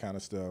and that kind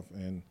of stuff.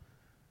 And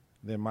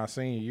then my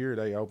senior year,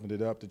 they opened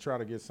it up to try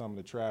to get some of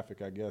the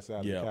traffic, I guess, out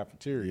of the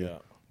cafeteria. Yeah.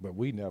 But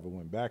we never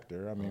went back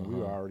there. I mean, we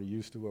were already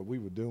used to what we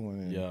were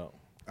doing. And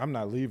I'm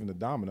not leaving the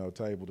domino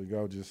table to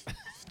go just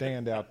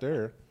stand out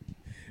there.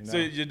 So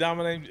your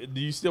domino,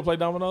 do you still play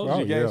dominoes? Oh,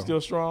 Your game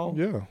still strong?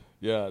 Yeah.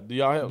 Yeah. Do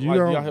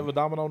y'all have a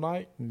domino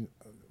night?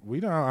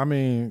 We don't. I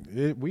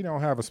mean, we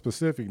don't have a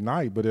specific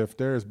night, but if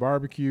there's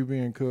barbecue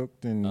being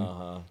cooked and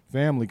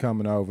family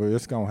coming over,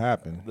 it's gonna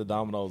happen. The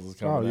dominoes is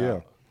coming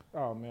out.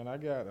 Oh man, I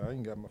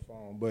ain't got my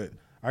phone, but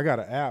I got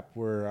an app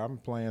where I'm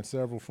playing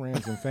several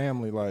friends and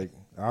family. Like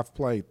I've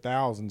played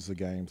thousands of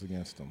games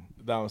against them.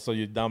 So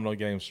your domino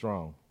game's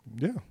strong.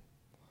 Yeah.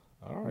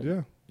 All right.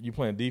 Yeah. You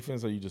playing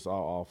defense or you just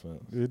all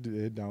offense?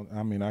 It don't.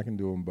 I mean, I can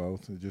do them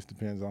both. It just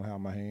depends on how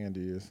my hand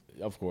is.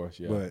 Of course,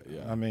 yeah. But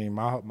I mean,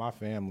 my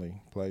family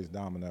plays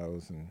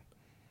dominoes, and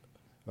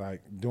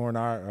like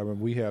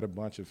we had a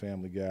bunch of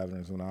family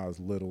gatherings when I was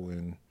little,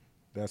 and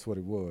that's what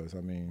it was. I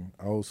mean,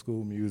 old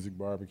school music,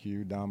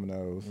 barbecue,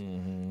 dominoes,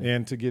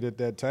 and to get at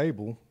that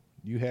table,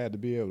 you had to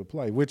be able to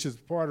play, which is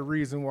part of the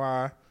reason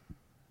why.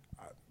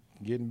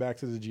 Getting back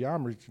to the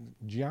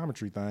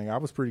geometry thing, I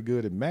was pretty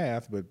good at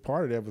math, but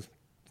part of that was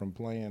from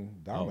playing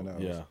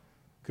dominoes.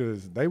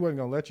 Because they wasn't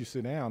going to let you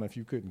sit down if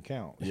you couldn't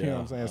count. You know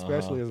what I'm saying?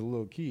 Especially as a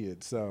little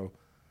kid. So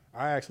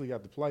I actually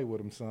got to play with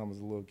them some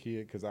as a little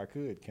kid because I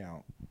could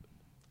count.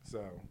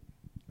 So,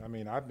 I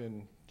mean, I've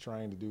been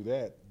trained to do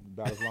that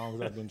about as long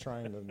as I've been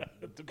trained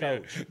to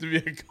coach. To be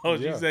a coach,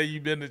 you say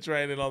you've been to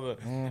training on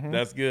the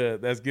That's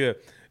good. That's good.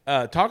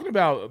 Talking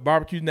about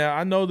barbecue now,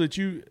 I know that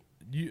you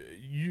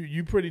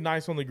pretty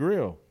nice on the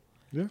grill.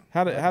 Yeah.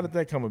 How did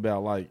that come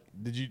about? Like,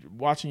 did you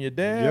watching your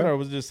dad, or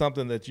was it just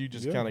something that you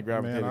just kind of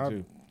gravitated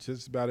to?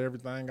 Just about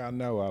everything I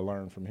know I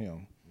learned from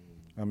him.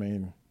 I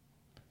mean,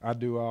 I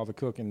do all the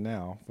cooking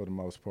now for the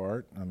most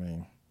part. I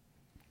mean,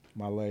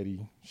 my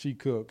lady, she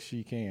cooks,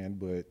 she can,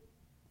 but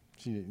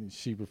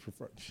she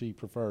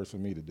prefers for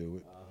me to do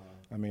it.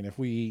 I mean, if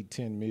we eat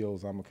 10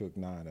 meals, I'm gonna cook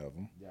 9 of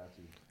them.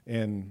 Gotcha.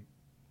 And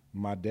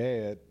my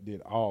dad did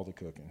all the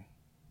cooking.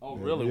 Oh,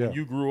 really? Yeah. When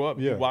you grew up,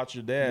 you watched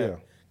your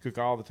dad cook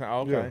all the time?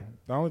 Okay. Yeah.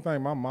 The only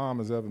thing my mom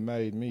has ever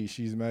made me,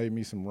 she's made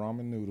me some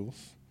ramen noodles.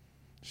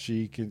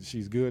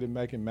 She's good at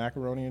making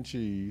macaroni and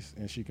cheese,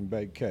 and she can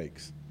bake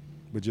cakes.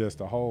 But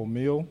just a whole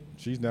meal,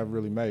 she's never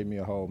really made me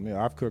a whole meal.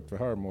 I've cooked for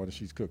her more than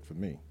she's cooked for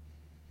me.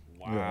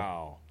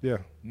 Wow. Yeah.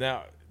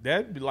 Now,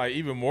 that'd be like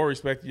even more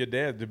respect to your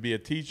dad to be a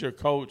teacher,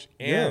 coach,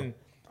 and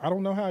I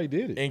don't know how he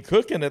did it. And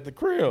cooking at the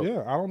crib.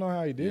 Yeah, I don't know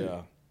how he did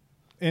it.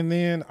 And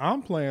then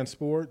I'm playing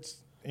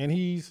sports, and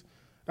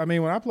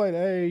when I played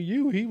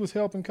AAU, he was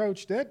helping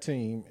coach that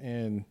team,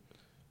 and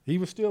he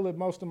was still at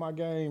most of my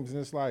games. And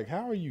it's like,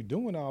 how are you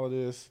doing all of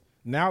this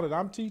now that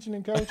I'm teaching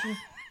and coaching?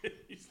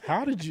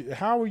 How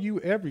are you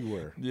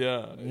everywhere?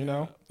 Yeah. You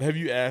know? Have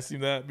you asked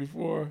him that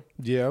before?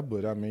 Yeah,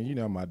 but I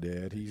mean, my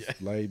dad, he's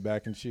laid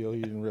back and chill.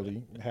 He didn't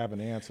really have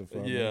an answer for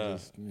me.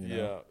 It's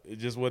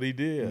just what he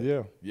did.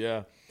 Yeah.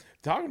 Yeah.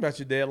 Talking about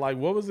your dad, like,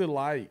 what was it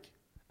like?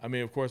 I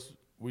mean, of course,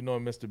 we know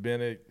Mr.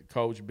 Bennett,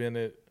 Coach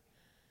Bennett.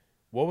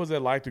 What was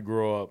it like to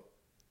grow up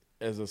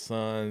as a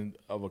son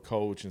of a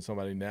coach and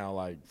somebody now?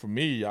 Like, for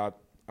me, I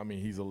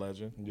mean, he's a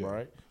legend,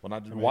 right? When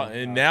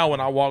when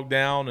I walk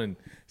down and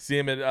see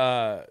him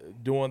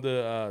at doing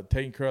the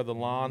taking care of the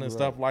lawn and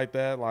stuff like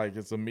that, like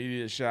it's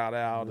immediate shout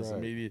out. It's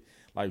immediate,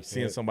 like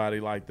seeing somebody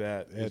like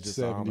that. At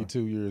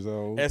 72 years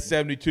old. At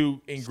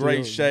 72, in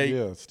great shape.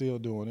 Yeah, still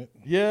doing it.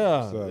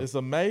 Yeah, so, it's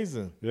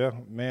amazing. Yeah,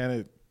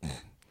 man.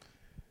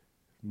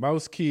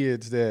 Most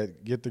kids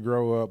that get to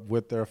grow up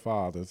with their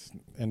fathers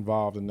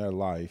involved in their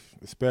life,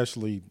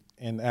 especially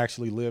and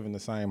actually live in the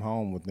same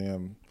home with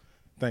them,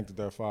 think that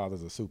their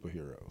fathers are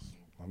superheroes.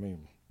 I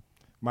mean,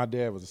 my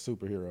dad was a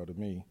superhero to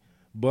me,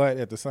 but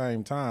at the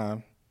same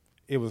time,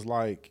 it was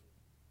like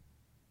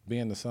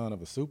being the son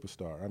of a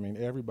superstar. I mean,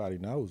 everybody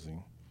knows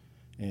him,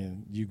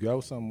 and you go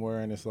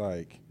somewhere and it's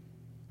like,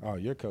 oh,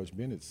 you're Coach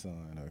Bennett's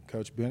son, or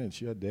Coach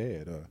Bennett's your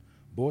dad, or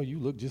boy, you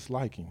look just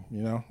like him,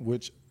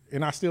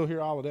 and I still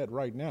hear all of that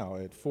right now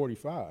at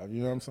 45,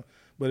 you know what I'm saying?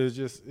 But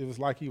it was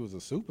like he was a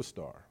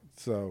superstar.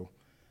 So,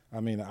 I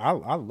mean, I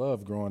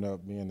love growing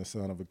up being the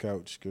son of a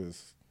coach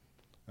because,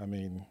 I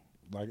mean,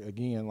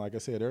 like I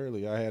said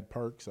earlier, I had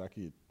perks. I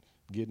could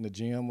get in the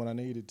gym when I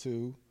needed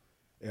to.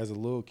 As a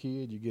little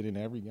kid, you get in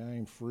every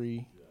game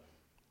free. Yeah.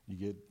 You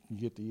get you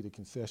get to eat a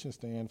concession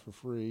stand for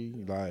free.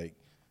 Like,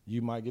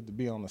 you might get to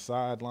be on the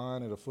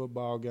sideline at a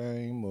football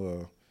game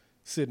or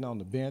sitting on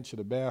the bench at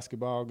a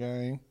basketball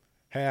game.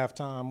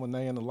 Halftime when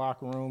they in the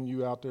locker room,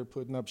 you out there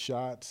putting up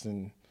shots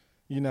and,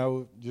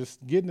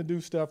 just getting to do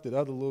stuff that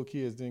other little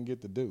kids didn't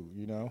get to do,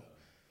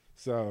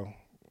 So,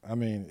 I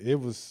mean,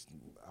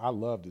 I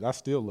loved it. I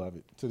still love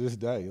it to this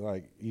day.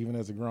 Like, even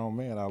as a grown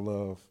man, I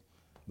love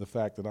the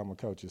fact that I'm a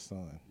coach's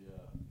son. Yeah,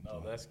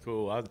 no, that's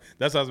cool.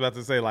 That's what I was about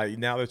to say. Like,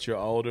 now that you're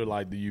older,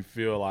 like, do you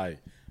feel like,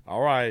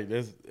 all right,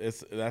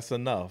 that's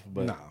enough?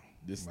 But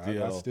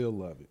I still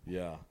love it.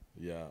 Yeah.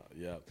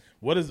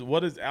 What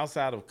is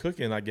outside of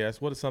cooking? I guess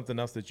what is something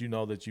else that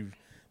that you've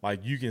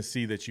you can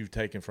see that you've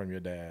taken from your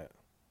dad?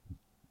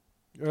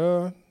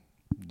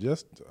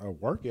 Just a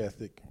work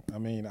ethic. I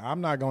mean, I'm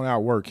not going to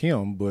outwork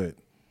him, but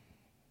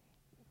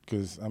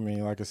because, I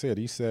mean, like I said,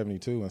 he's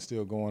 72 and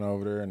still going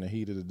over there in the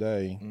heat of the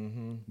day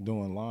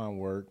doing line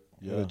work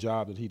at a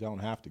job that he don't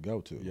have to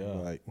go to. Yeah.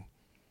 Like,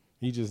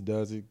 he just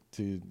does it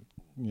to,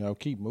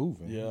 keep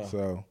moving. Yeah.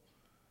 So,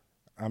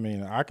 I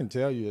mean, I can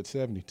tell you at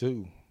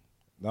 72,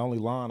 the only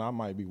line I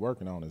might be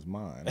working on is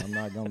mine. I'm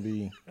not going to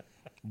be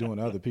doing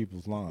other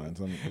people's lines.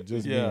 I'm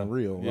just being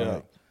real.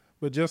 Yeah.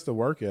 But just the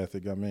work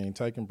ethic, I mean,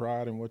 taking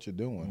pride in what you're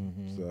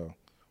doing. So,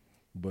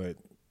 but,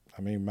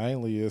 I mean,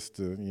 mainly it's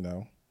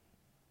to,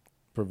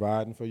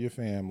 providing for your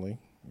family,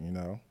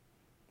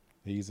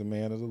 He's a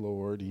man of the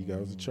Lord. He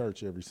goes to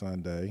church every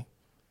Sunday.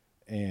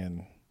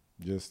 And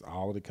just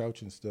all of the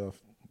coaching stuff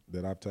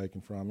that I've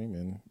taken from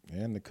him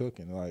and the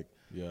cooking. Like,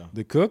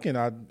 the cooking,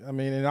 I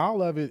mean, and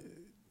all of it,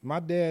 my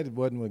dad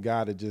wasn't a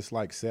guy that just,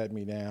 sat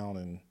me down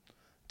and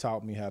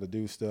taught me how to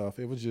do stuff.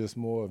 It was just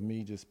more of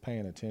me just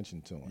paying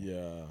attention to him.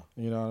 Yeah.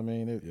 You know what I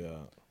mean?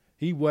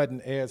 He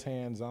wasn't as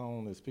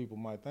hands-on as people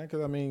might think.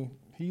 Because, I mean,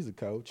 he's a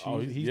coach.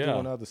 He's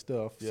doing other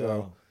stuff. Yeah.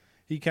 So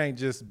he can't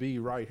just be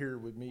right here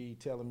with me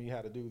telling me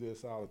how to do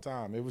this all the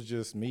time. It was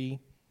just me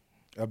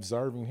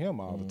observing him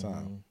all the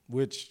time,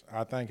 which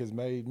I think has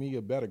made me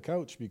a better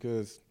coach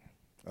because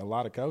a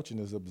lot of coaching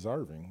is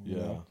observing, you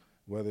know,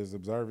 whether it's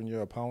observing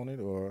your opponent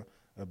or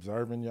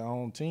observing your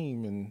own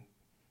team and,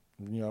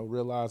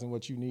 realizing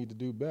what you need to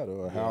do better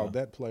or how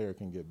that player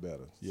can get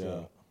better. Yeah.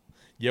 So,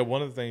 yeah,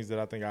 one of the things that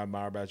I think I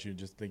admire about you,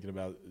 just thinking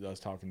about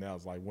us talking now,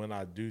 is like when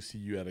I do see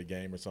you at a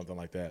game or something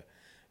like that,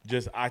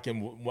 just I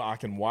can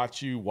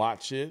watch you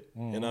watch it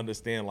and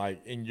understand,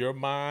 like, in your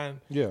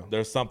mind,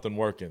 there's something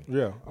working.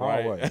 Yeah,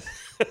 right? always.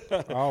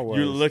 Always.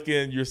 You're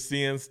looking, you're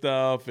seeing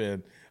stuff,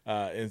 and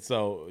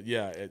so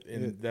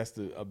that's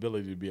the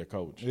ability to be a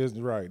coach. It's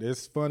right.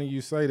 It's funny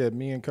you say that.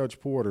 Me and Coach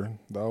Porter,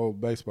 the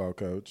old baseball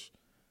coach,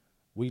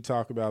 we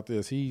talk about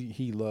this.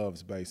 He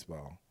loves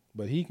baseball,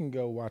 but he can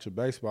go watch a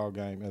baseball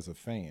game as a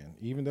fan.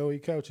 Even though he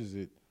coaches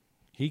it,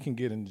 he can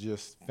get in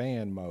just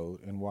fan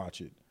mode and watch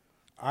it.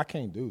 I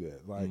can't do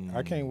that. Like,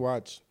 I can't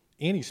watch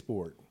any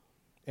sport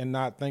and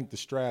not think the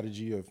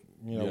strategy of,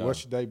 what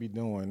should they be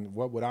doing?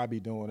 What would I be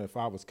doing if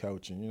I was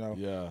coaching?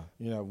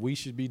 We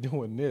should be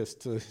doing this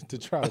to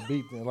try to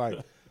beat them. Like,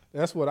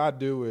 that's what I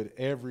do at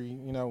every,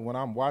 when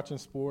I'm watching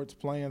sports,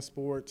 playing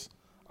sports,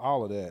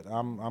 all of that.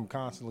 I'm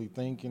constantly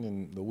thinking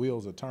and the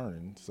wheels are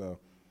turning. So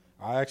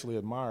I actually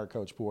admire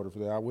Coach Porter for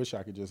that. I wish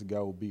I could just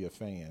go be a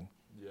fan.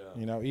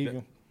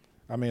 Yeah.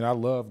 I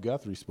love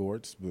Guthrie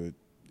sports, but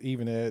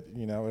even at,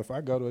 if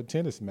I go to a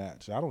tennis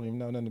match, I don't even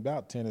know nothing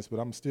about tennis, but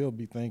I'm still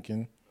be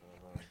thinking,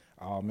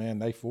 oh, man,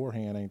 they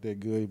forehand ain't that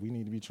good. We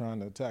need to be trying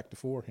to attack the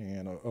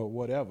forehand or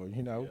whatever,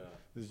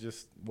 It's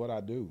just what I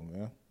do,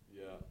 man.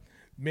 Yeah.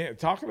 Man,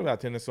 talking about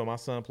tennis, so my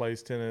son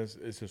plays tennis.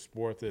 It's a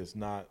sport that's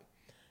not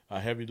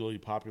heavily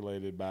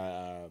populated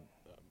by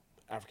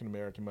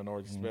African-American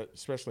minorities,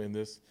 especially in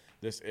this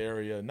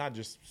area, not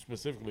just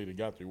specifically to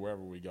Guthrie,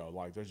 wherever we go.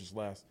 Like, there's just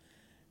less.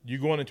 You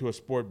going into a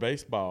sport,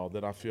 baseball,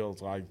 that I feel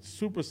is like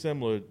super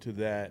similar to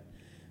that.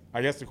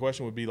 I guess the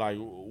question would be like,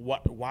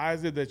 why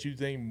is it that you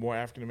think more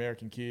African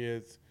American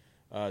kids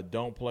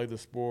don't play the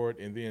sport?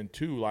 And then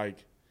two,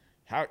 like,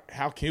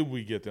 how can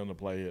we get them to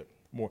play it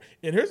more?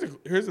 And here's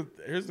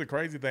the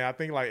crazy thing. I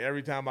think, like,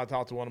 every time I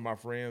talk to one of my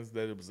friends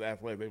that it was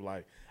athletic, they were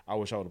like, I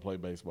wish I would have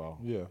played baseball.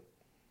 Yeah.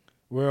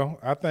 Well,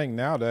 I think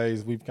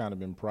nowadays we've kind of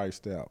been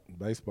priced out.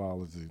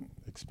 Baseball is an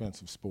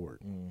expensive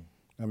sport.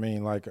 I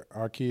mean, like,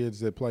 our kids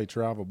that play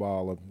travel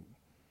ball,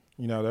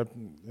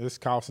 it's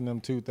costing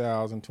them $2,000,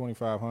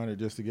 $2,500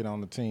 just to get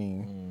on the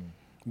team.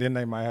 Then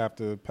they might have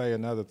to pay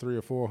another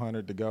 $300 or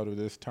 $400 to go to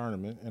this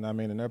tournament.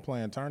 And they're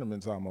playing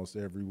tournaments almost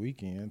every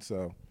weekend.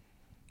 So,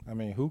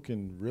 who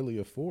can really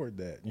afford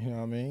that? You know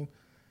what I mean?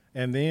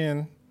 And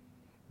then,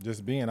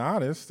 just being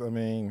honest,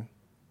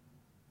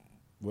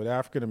 with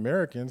African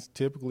Americans,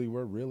 typically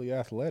we're really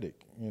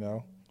athletic,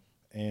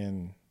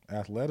 and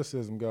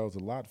athleticism goes a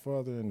lot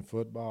further in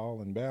football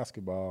and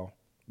basketball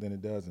than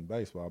it does in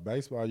baseball.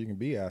 Baseball, you can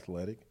be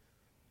athletic,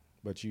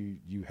 but you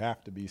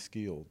have to be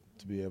skilled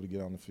to be able to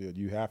get on the field.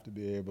 You have to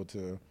be able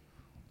to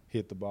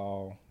hit the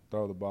ball,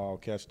 throw the ball,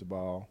 catch the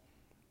ball.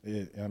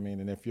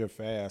 And if you're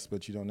fast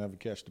but you don't ever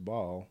catch the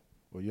ball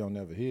or you don't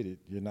ever hit it,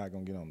 you're not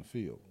going to get on the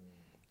field.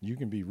 You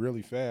can be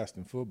really fast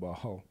in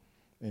football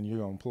and you're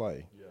gonna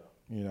play. Yeah.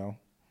 You know,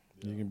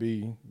 Yeah. you can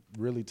be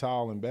really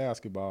tall in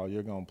basketball,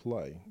 you're gonna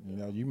play. You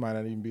know, you might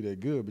not even be that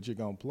good, but you're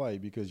gonna play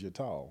because you're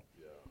tall.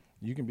 Yeah.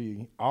 You can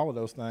be all of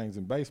those things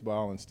in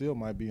baseball and still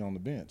might be on the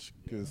bench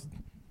because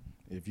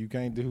if you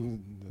can't do,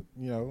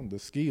 the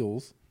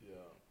skills,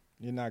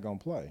 you're not gonna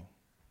play.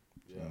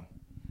 Yeah. So.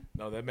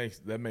 No, that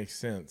makes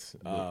sense.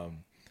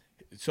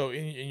 So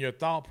in your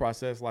thought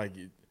process, like,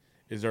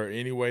 is there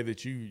any way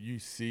that you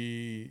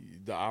see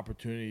the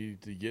opportunity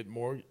to get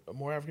more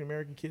African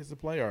American kids to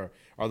play, or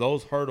are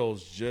those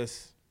hurdles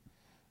just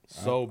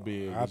so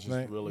big? It's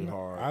just really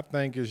hard. I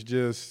think it's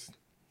just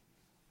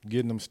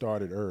getting them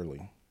started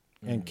early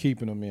and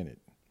keeping them in it.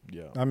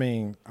 Yeah. I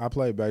mean, I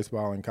played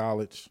baseball in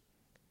college.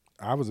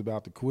 I was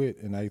about to quit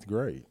in 8th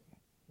grade.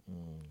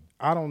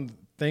 I don't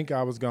think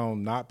I was going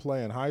to not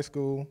play in high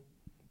school.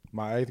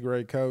 My 8th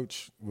grade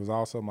coach was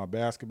also my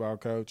basketball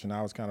coach, and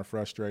I was kind of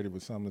frustrated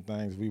with some of the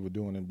things we were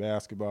doing in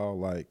basketball.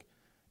 Like,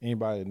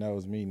 anybody that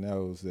knows me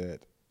knows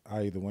that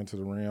I either went to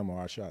the rim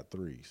or I shot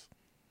threes.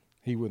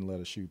 He wouldn't let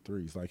us shoot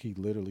threes. Like, he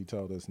literally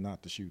told us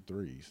not to shoot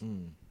threes.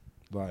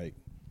 Like,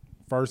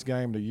 first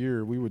game of the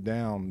year, we were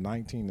down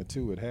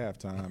 19-2 at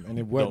halftime, and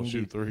it wasn't Don't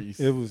shoot threes.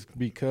 It was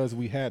because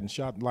we hadn't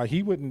shot. Like,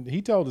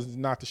 he told us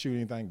not to shoot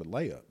anything but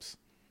layups.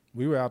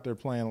 We were out there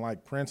playing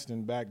like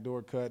Princeton,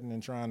 backdoor cutting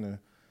and trying to,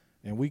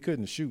 and we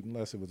couldn't shoot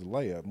unless it was a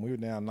layup. And we were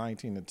down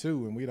 19-2,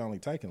 and we'd only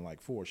taken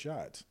like 4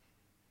 shots.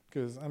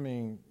 Because, I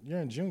mean, you're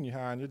in junior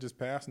high and you're just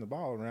passing the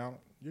ball around.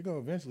 You're going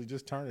to eventually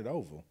just turn it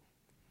over.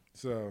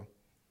 So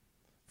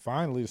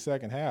finally, the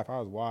second half, I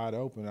was wide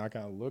open. I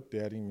kind of looked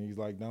at him. He's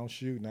like, don't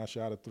shoot. And I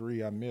shot a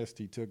 3. I missed.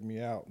 He took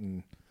me out,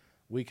 and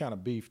we kind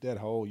of beefed that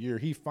whole year.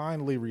 He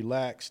finally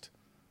relaxed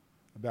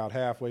about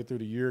halfway through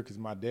the year because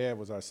my dad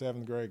was our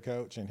 7th grade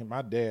coach, and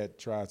my dad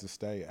tries to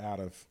stay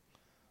out of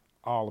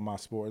all of my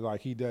sports. Like,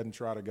 he doesn't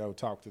try to go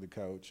talk to the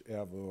coach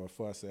ever or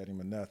fuss at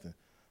him or nothing.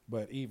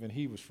 But even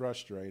he was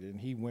frustrated, and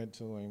he went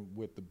to him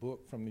with the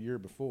book from the year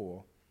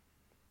before,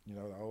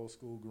 the old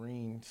school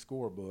green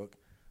scorebook,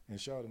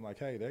 and showed him, like,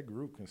 hey, that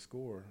group can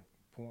score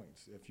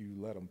points if you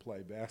let them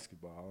play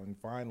basketball. And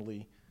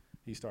finally,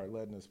 he started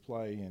letting us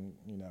play, and,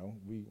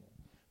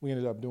 we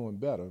ended up doing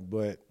better.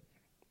 But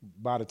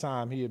by the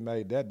time he had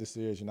made that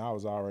decision, I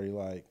was already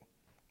like,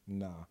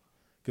 nah,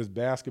 because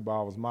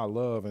basketball was my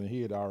love, and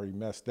he had already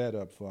messed that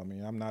up for me.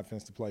 I'm not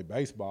fenced to play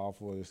baseball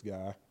for this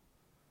guy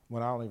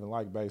when I don't even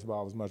like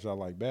baseball as much as I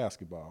like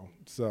basketball.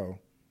 So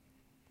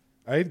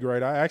 8th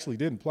grade, I actually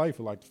didn't play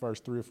for like the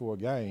first 3 or 4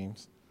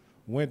 games.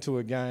 Went to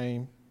a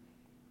game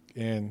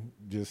and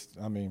just,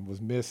 was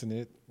missing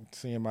it,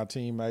 seeing my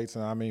teammates.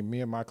 And,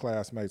 me and my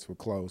classmates were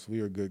close. We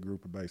were a good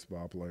group of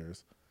baseball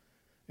players.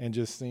 And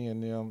just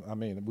seeing them,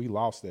 we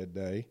lost that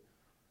day,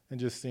 and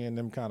just seeing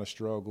them kind of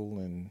struggle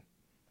and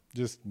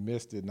just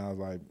missed it. And I was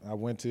like, I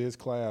went to his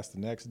class the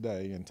next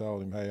day and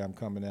told him, hey, I'm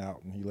coming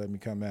out. And he let me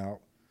come out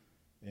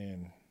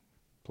and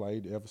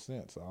played ever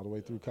since, all the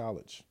way through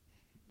college.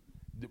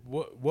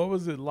 What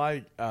was it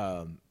like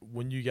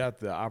when you got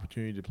the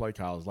opportunity to play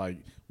college? Like,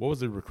 what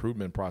was the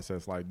recruitment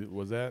process like?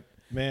 Was that –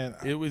 Man,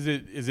 is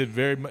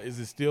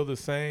it still the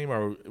same,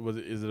 or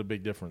is it a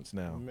big difference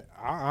now?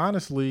 I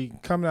honestly,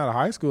 coming out of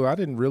high school, I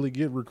didn't really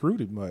get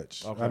recruited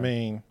much.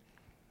 Okay.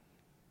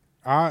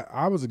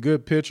 I was a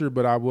good pitcher,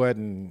 but I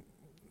wasn't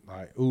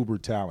like uber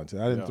talented.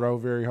 I didn't throw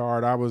very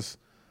hard.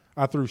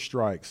 I threw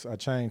strikes. I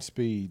changed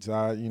speeds.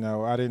 I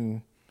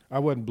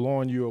wasn't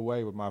blowing you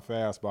away with my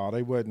fastball.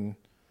 They wasn't,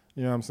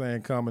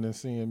 coming and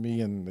seeing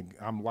me and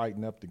I'm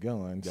lighting up the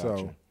gun. Gotcha.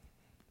 So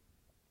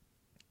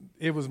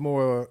it was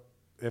more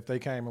if they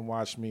came and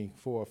watched me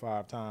 4 or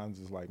 5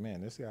 times, it's like,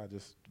 man, this guy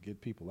just get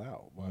people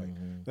out. Like,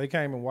 they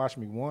came and watched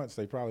me once,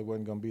 they probably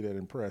wasn't going to be that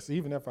impressed,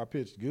 even if I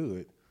pitched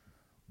good.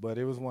 But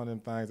it was one of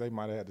them things they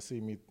might have had to see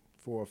me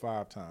 4 or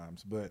 5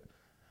 times. But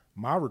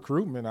my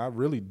recruitment, I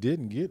really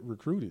didn't get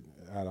recruited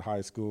out of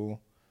high school.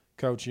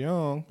 Coach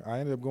Young, I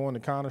ended up going to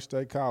Connor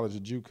State College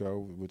at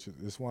JUCO, which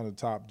is one of the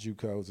top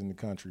JUCOs in the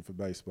country for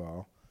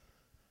baseball.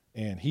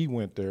 And he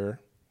went there.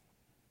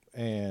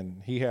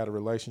 And he had a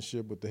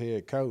relationship with the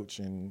head coach,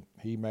 and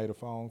he made a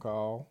phone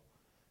call.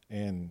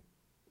 And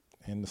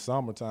in the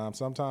summertime,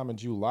 sometime in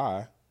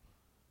July,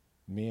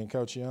 me and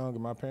Coach Young and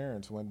my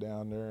parents went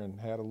down there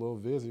and had a little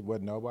visit.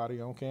 Wasn't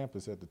nobody on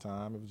campus at the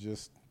time. It was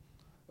just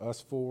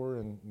us 4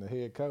 and the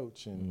head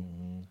coach.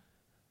 And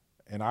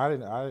and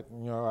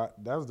that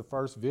was the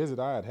first visit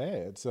I had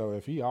had. So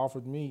if he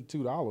offered me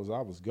 $2,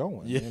 I was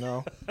going,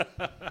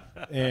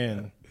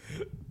 And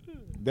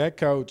that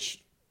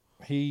coach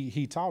 –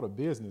 He taught a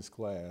business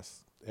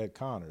class at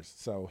Connors,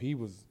 so he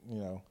was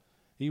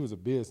a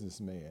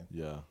businessman.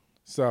 Yeah.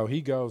 So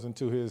he goes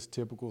into his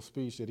typical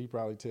speech that he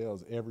probably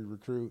tells every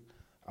recruit,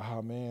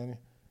 "Oh man,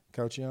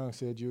 Coach Young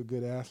said you're a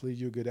good athlete,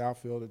 you're a good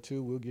outfielder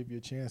too. We'll give you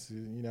a chance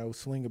to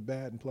swing a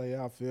bat and play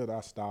outfield."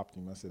 I stopped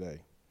him. I said, "Hey,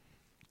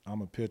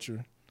 I'm a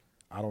pitcher.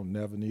 I don't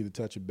never need to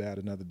touch a bat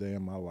another day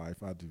in my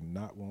life. I do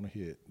not want to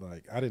hit.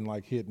 Like, I didn't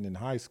like hitting in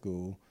high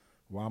school.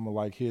 Well, I'm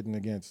like hitting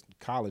against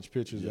college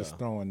pitchers that's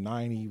throwing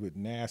 90 with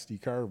nasty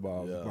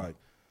curveballs. Yeah. Like,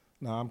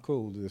 no, I'm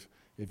cool.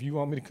 if you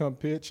want me to come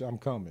pitch, I'm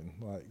coming.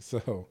 Like,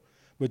 so,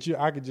 but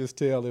I could just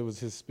tell it was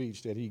his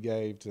speech that he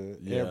gave to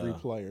every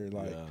player.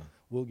 Like,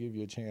 we'll give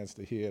you a chance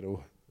to hit,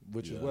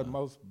 which is what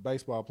most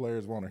baseball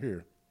players want to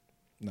hear.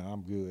 No,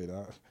 I'm good.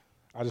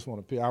 I just want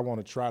to pitch. I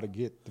want to try to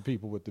get the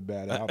people with the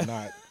bat out,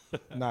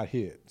 not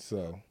hit.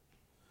 So,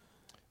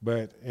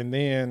 and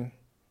then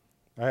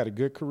I had a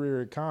good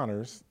career at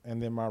Connors,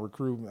 and then my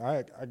recruitment,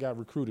 I got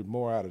recruited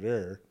more out of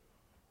there.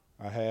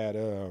 I had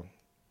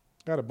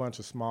got a bunch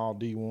of small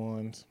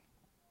D1s,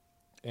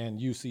 and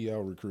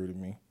UCO recruited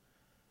me.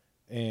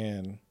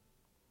 And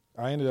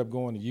I ended up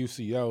going to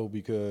UCO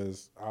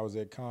because I was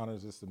at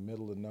Connors. It's the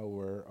middle of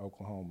nowhere,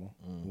 Oklahoma,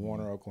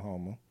 Warner,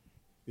 Oklahoma.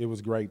 It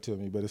was great to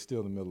me, but it's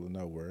still the middle of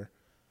nowhere.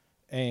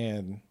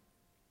 And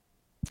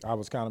I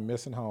was kind of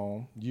missing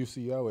home.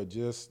 UCO had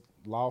just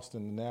lost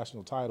in the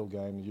national title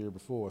game the year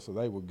before, so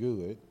they were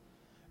good.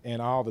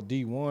 And all the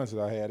D1s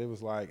that I had, it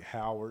was like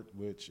Howard,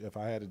 which if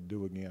I had to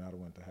do again, I'd have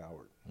went to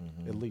Howard,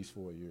 at least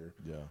for a year.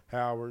 Yeah.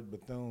 Howard,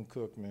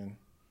 Bethune-Cookman,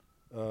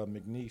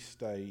 McNeese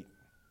State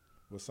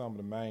was some of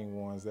the main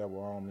ones that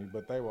were on me,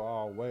 but they were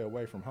all way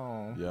away from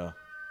home. Yeah.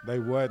 They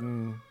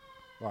wasn't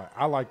like,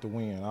 I like to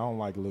win. I don't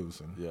like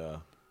losing. Yeah.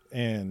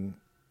 And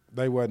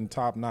they wasn't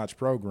top-notch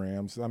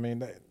programs. I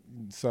mean,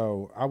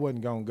 so I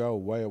wasn't going to go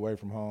way away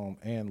from home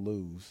and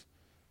lose.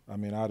 I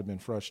mean, I'd have been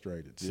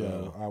frustrated.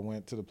 So I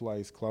went to the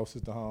place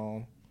closest to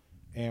home,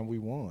 and we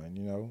won,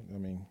 you know. I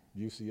mean,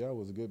 UCO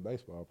was a good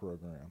baseball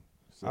program.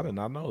 So, I did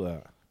not know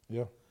that.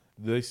 Yeah.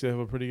 Do they still have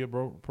a pretty good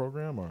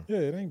program? Or? Yeah,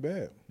 it ain't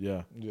bad.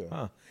 Yeah. Yeah.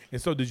 Huh.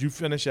 And so did you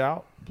finish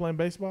out playing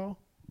baseball?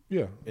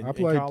 Yeah. I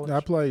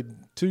played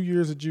 2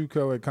 years at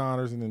JUCO at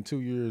Connors and then 2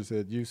 years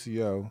at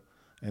UCO,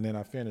 and then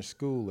I finished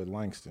school at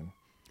Langston.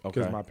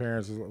 Because my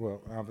parents,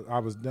 I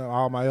was done,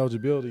 all my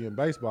eligibility in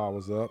baseball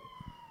was up.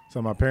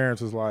 So my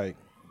parents was like,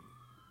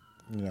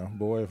 you know,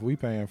 boy, if we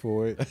paying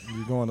for it,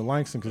 you're going to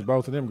Langston because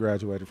both of them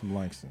graduated from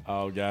Langston.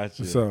 Oh,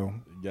 gotcha. So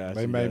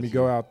they made me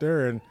go out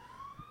there. And,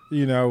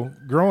 you know,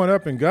 growing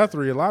up in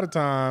Guthrie, a lot of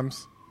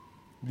times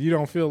you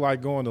don't feel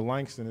like going to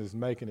Langston is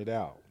making it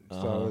out.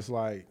 So it's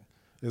like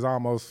it's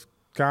almost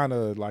kind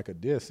of like a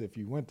diss if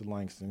you went to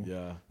Langston.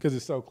 Yeah. Because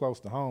it's so close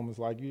to home. It's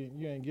like you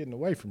ain't getting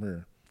away from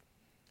here.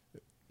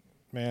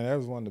 Man, that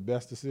was one of the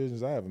best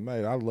decisions I ever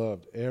made. I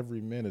loved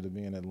every minute of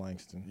being at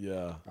Langston.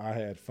 Yeah. I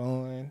had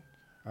fun.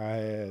 I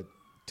had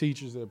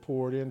teachers that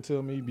poured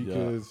into me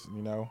because,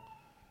 you know,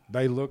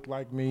 they looked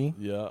like me.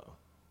 Yeah.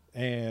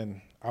 And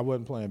I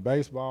wasn't playing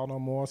baseball no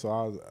more,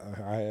 so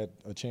I had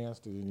a chance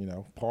to, you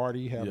know,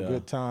 party, have a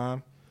good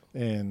time.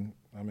 And,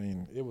 I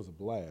mean, it was a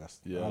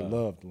blast. Yeah. I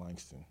loved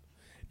Langston.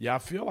 Yeah, I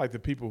feel like the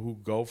people who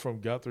go from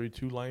Guthrie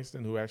to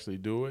Langston who actually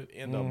do it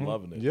end up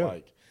loving it. Yeah.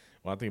 Like,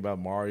 when I think about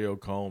Mario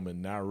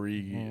Coleman,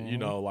 Narigi, you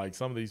know, like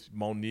some of these,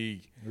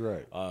 Monique.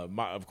 Right.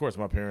 Of course,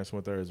 my parents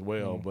went there as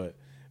well. But,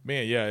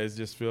 man, yeah, it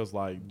just feels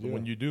like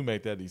when you do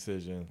make that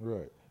decision,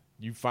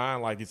 you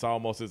find like it's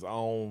almost its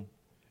own,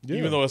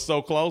 even though it's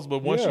so close.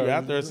 But once you're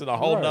out there, it's in a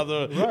whole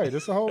nother. Right.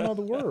 It's a whole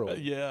nother world.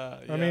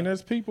 I mean,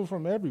 there's people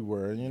from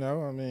everywhere, you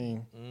know. I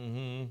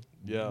mean,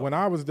 when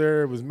I was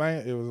there, it was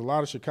a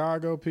lot of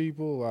Chicago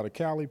people, a lot of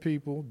Cali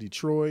people,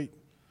 Detroit.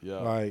 Yeah.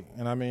 Like,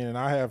 and I mean, and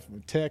I have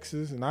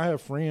Texas, and I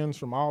have friends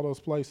from all those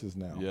places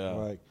now. Yeah.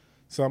 Like,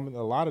 a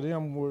lot of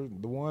them were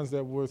the ones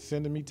that were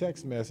sending me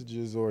text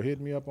messages or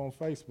hitting me up on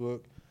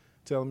Facebook,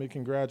 telling me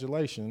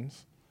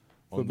congratulations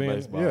for being.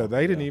 Baseball. Yeah,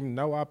 they didn't even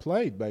know I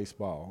played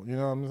baseball. You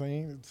know what I'm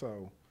saying?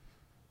 So,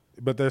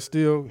 but they're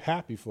still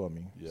happy for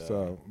me. Yeah.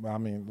 So, I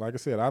mean, like I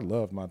said, I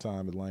loved my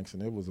time at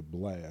Langston. It was a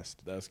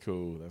blast. That's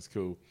cool. That's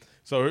cool.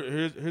 So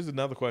here's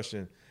another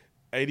question: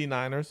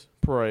 89ers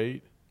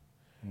parade.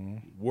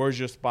 Where's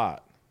your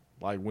spot?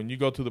 Like when you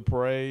go to the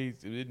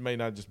parades, it may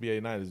not just be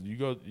 89ers.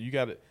 You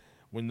got it.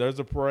 When there's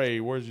a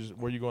parade, where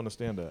you going to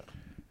stand at?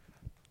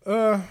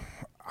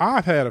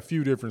 I've had a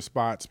few different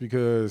spots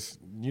because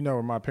you know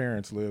where my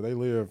parents live. They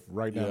live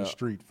right down the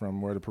street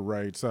from where the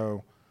parade.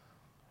 So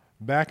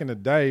back in the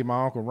day,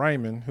 my Uncle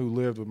Raymond, who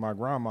lived with my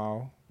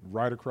grandma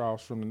right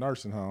across from the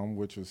nursing home,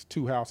 which was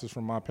 2 houses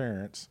from my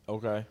parents.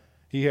 Okay.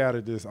 He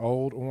had this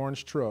old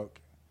orange truck.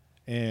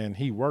 And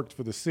he worked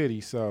for the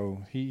city, so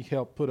he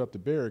helped put up the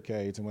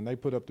barricades. And when they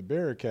put up the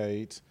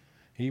barricades,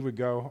 he would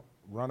go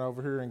run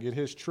over here and get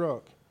his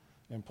truck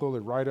and pull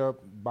it right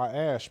up by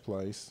Ash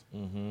Place,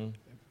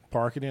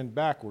 park it in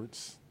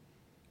backwards,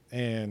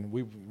 and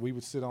we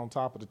would sit on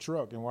top of the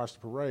truck and watch the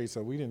parade.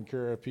 So we didn't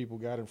care if people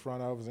got in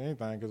front of us or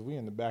anything because we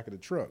in the back of the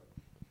truck.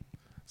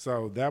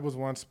 So that was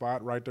one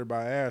spot right there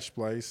by Ash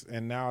Place.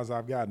 And now as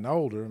I've gotten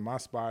older, my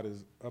spot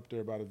is up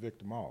there by the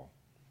Victor Mall.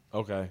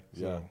 Okay,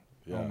 so, yeah.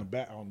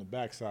 On the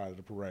back side of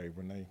the parade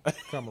when they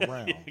come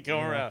around.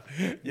 Around.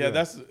 Yeah,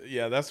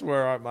 that's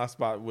where my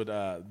spot would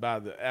by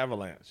the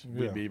Avalanche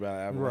would be by the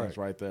Avalanche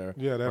right there.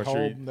 Yeah, that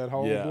whole block. Right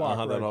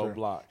that whole there.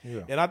 block.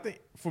 Yeah. And I think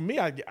for me,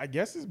 I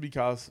guess it's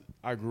because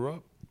I grew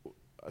up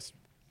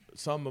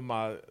some of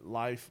my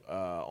life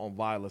on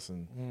Violet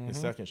and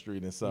Second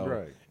Street, and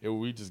so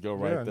we just go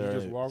right there. And you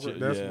just walk.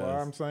 That's why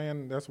I'm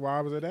saying. That's why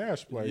I was at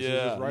Ash Place. It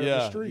was right up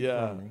the street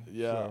from me.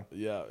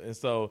 Yeah. And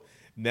so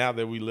now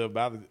that we live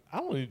by I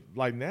don't even,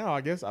 like now.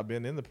 I guess I've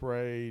been in the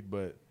parade,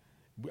 but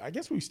I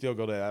guess we still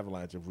go to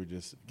Avalanche if we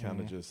just kind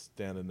of just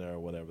standing there or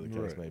whatever the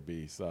case may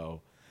be.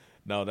 So,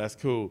 no, that's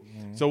cool.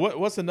 So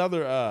what's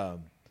another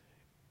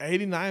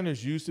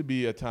 89ers used to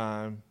be a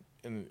time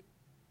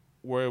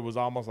where it was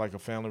almost like a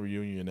family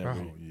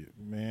reunion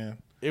man.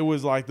 It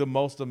was like the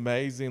most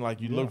amazing,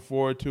 like you look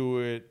forward to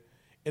it.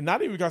 And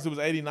not even because it was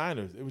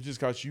 89ers. It was just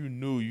because you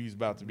knew you was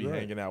about to be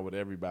hanging out with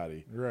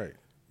everybody. Right.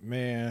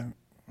 Man,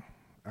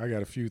 I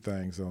got a few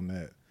things on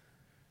that.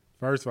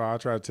 First of all, I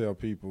try to tell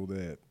people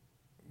that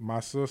my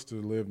sister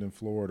lived in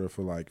Florida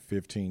for like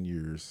 15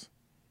 years,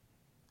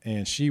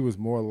 and she was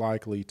more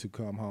likely to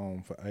come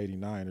home for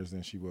 89ers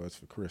than she was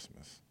for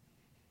Christmas,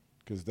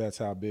 because that's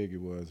how big it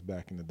was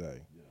back in the day.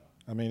 Yeah.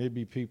 I mean, it'd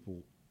be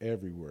people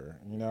everywhere,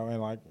 and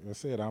like I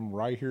said, I'm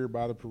right here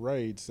by the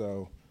parade,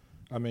 so,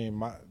 I mean,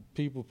 my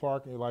people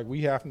parking, like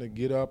we having to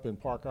get up and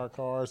park our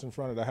cars in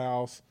front of the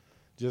house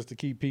just to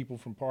keep people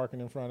from parking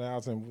in front of the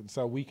house, and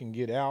so we can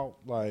get out,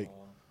 like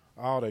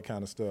all that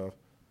kind of stuff.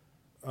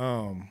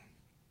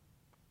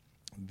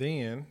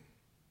 Then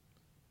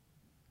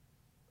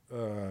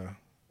I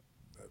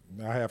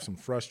have some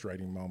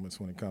frustrating moments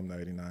when it comes to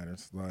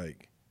 89ers.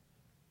 Like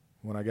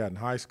when I got in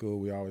high school,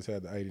 we always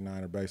had the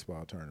 89er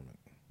baseball tournament.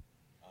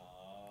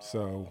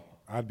 So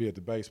I'd be at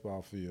the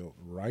baseball field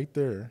right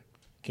there,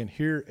 can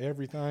hear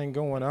everything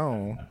going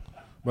on,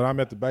 but I'm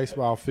at the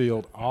baseball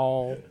field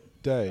all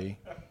day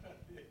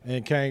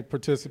and can't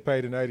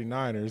participate in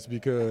 89ers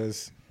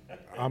because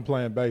I'm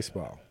playing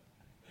baseball.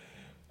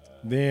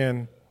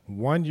 Then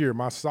one year,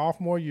 my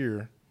sophomore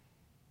year,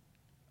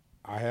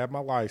 I had my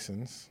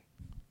license,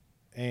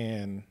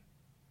 and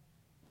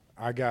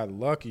I got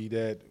lucky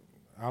that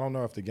I don't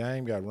know if the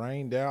game got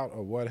rained out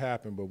or what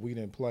happened, but we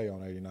didn't play on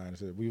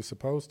 89ers. We were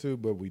supposed to,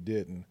 but we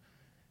didn't.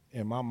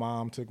 And my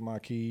mom took my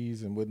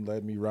keys and wouldn't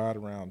let me ride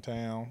around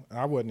town.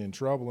 I wasn't in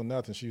trouble or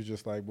nothing. She was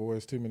just like, boy,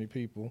 it's too many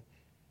people.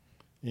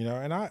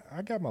 And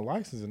I got my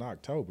license in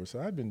October,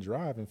 so I'd been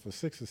driving for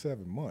 6 or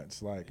 7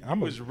 months. Like I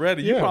was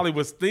ready. You probably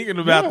was thinking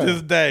about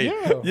this day.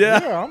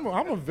 Yeah.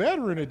 I'm a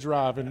veteran at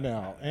driving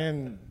now,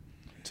 and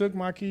took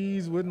my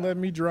keys, wouldn't let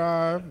me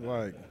drive.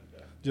 Like,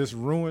 just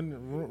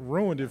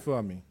ruined it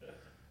for me.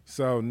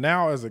 So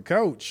now as a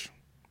coach,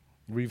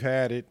 we've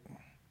had it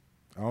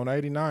on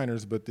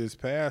 89ers, but this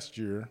past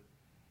year,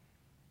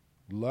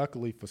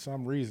 luckily for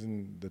some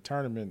reason, the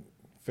tournament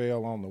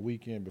fell on the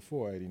weekend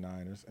before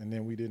 89ers, and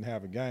then we didn't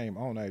have a game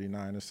on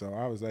 89ers, so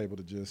I was able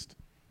to just,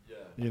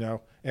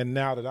 and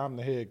now that I'm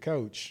the head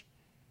coach,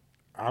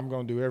 I'm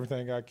going to do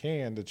everything I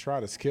can to try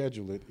to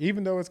schedule it.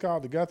 Even though it's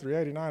called the Guthrie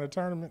 89er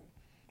tournament,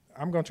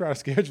 I'm going to try to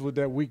schedule it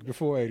that week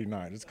before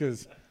 89ers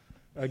because,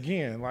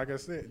 again, like I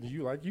said,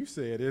 you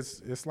said,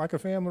 it's like a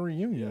family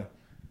reunion. Yeah.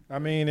 I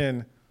mean,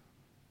 and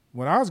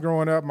when I was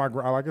growing up,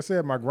 like I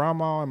said, my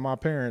grandma and my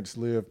parents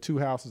lived 2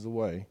 houses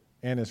away,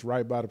 and it's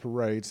right by the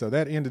parade. So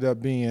that ended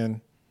up being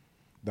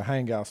the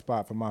hangout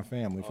spot for my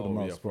family for the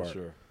most part. For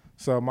sure.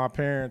 So my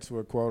parents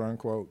were, quote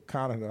unquote,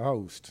 kind of the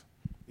host,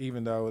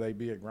 even though they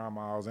be at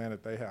grandma's and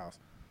at their house.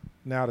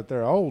 Now that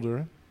they're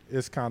older,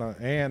 it's kind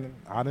of, and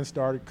I done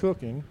started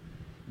cooking,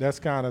 that's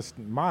kind of,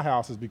 my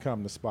house has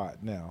become the spot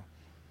now.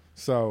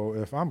 So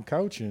if I'm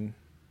coaching,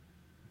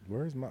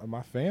 where's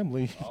my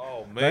family?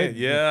 Oh, man,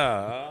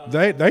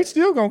 They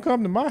still going to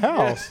come to my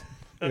house.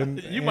 Yeah.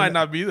 You might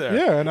not be there.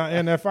 Yeah,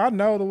 and if I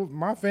know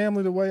my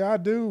family the way I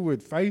do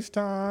with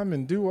FaceTime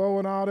and Duo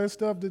and all that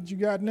stuff that you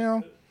got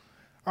now,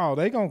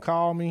 they going to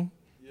call me,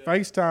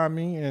 FaceTime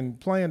me, and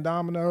playing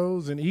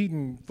dominoes and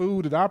eating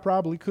food that I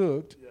probably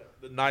cooked. Yeah.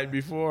 The night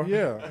before.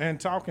 Yeah, and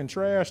talking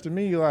trash to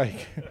me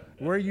like,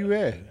 where you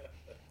at?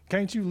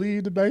 Can't you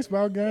leave the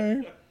baseball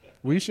game?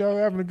 We sure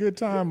having a good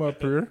time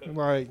up here,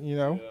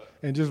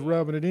 and just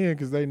rubbing it in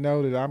because they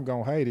know that I'm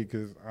going to hate it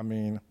because, I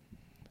mean,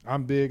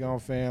 I'm big on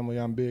family.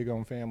 I'm big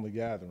on family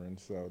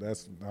gatherings. So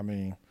that's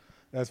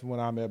when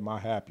I'm at my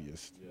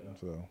happiest. Yeah.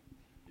 So.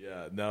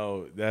 Yeah,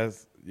 no, the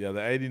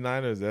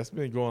 89ers, that's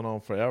been going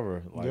on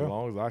forever, as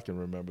long as I can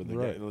remember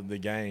the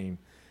game.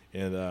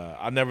 And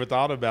I never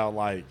thought about,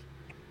 like,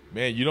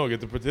 man, you don't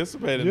get to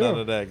participate in none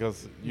of that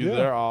because you're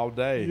there all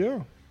day.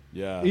 Yeah.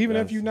 Yeah. Even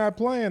if you're not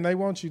playing, they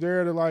want you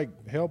there to, like,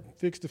 help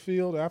fix the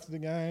field after the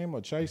game or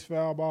chase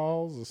foul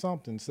balls or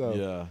something.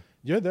 So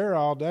you're there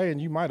all day,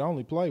 and you might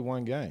only play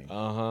one game.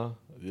 Yeah.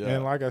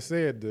 And like I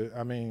said,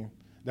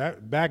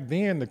 that back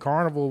then the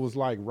carnival was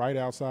like right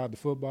outside the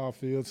football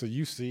field, so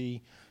you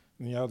see,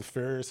 the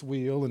Ferris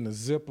wheel and the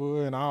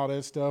zipper and all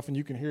that stuff, and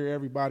you can hear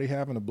everybody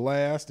having a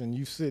blast, and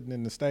you sitting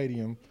in the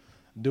stadium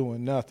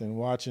doing nothing,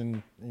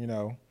 watching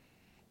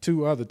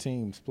 2 other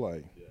teams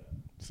play. Yeah.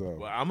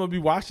 So I'm gonna be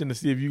watching to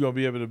see if you're gonna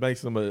be able to make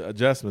some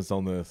adjustments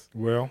on this.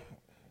 Well,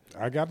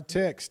 I got a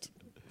text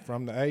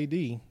from the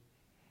AD.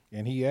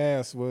 And he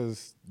asked,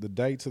 was the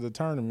dates of the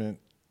tournament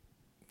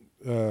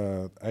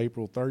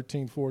April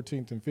 13th,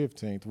 14th, and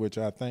 15th, which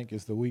I think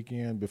is the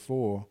weekend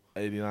before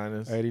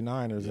 89ers.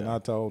 89ers, and I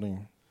told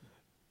him,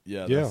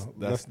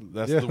 that's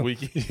the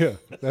weekend. Yeah,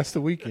 that's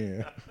the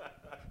weekend.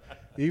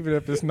 Even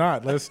if it's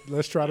not,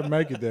 let's try to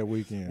make it that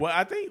weekend. Well,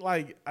 I think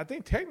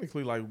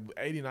technically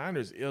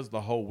 89ers is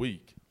the whole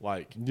week.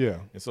 Yeah.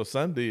 And so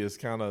Sunday is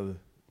kind of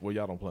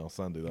y'all don't play on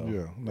Sunday though.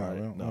 Yeah,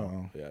 right?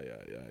 no. Yeah.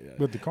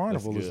 But the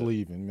carnival is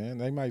leaving, man.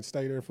 They might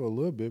stay there for a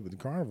little bit, but the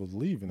carnival's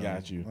leaving.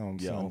 Got you. On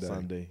Sunday. On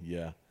Sunday.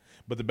 Yeah.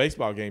 But the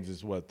baseball games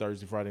is what,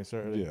 Thursday, Friday, and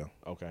Saturday? Yeah.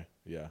 Okay.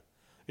 Yeah.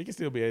 It can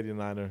still be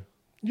 89er.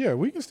 Yeah,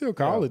 we can still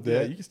call it that.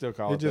 Yeah, you can still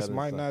call it that. It just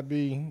might not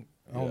be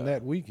on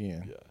that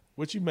weekend. Yeah.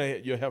 Which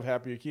you'll have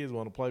happier kids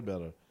want to play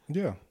better.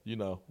 Yeah. They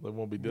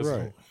won't be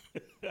disciplined.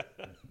 Right.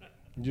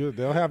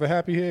 They'll have a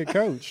happy head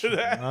coach.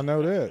 I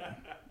know that.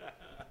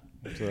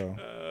 So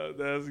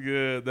that's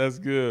good. That's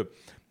good.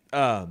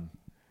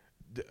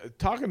 We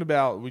talked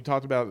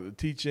about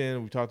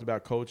teaching, we talked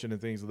about coaching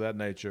and things of that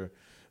nature.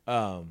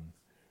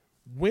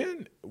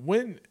 When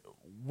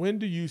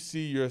do you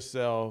see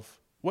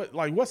yourself?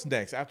 What's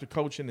next after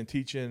coaching and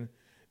teaching?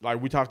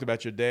 Like we talked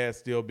about your dad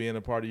still being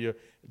a part of your.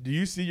 Do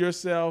you see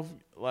yourself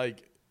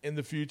in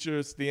the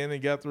future staying in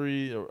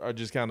Guthrie, or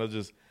just kind of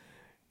just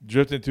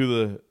drift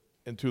into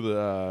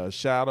the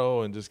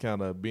shadow and just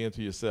kind of being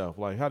to yourself?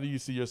 How do you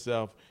see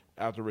yourself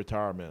after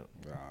retirement?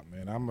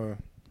 Man,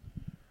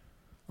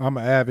 I'm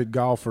an avid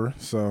golfer,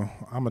 so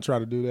I'm gonna try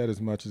to do that as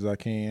much as I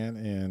can.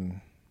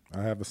 And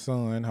I have a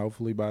son.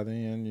 Hopefully by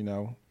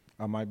then,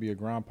 I might be a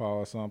grandpa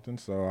or something,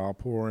 so I'll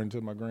pour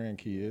into my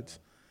grandkids.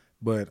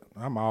 But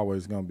I'm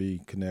always gonna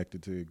be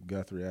connected to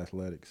Guthrie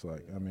athletics.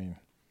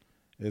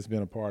 It's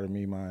been a part of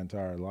me my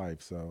entire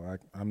life, so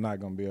I'm not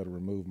going to be able to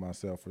remove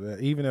myself for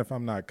that. Even if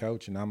I'm not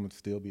coaching, I'm going to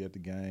still be at the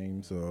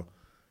games. Or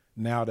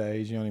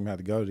nowadays, you don't even have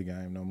to go to the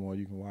game no more.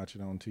 You can watch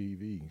it on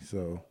TV.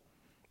 So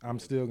I'm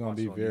still going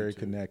to be very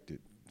connected.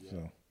 Yeah.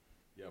 So.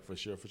 Yeah, for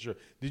sure.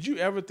 Did you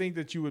ever think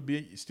that you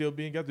would still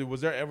be in Guthrie?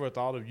 Was there ever a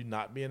thought of you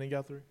not being in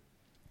Guthrie?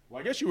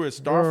 Well, I guess you were a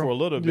star for a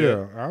little bit.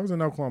 Yeah, I was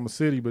in Oklahoma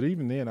City, but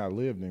even then I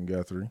lived in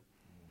Guthrie.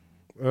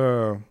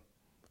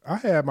 I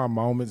had my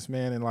moments,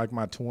 man, in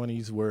my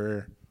 20s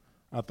where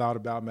I thought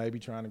about maybe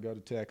trying to go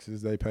to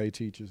Texas. They pay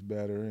teachers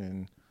better.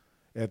 And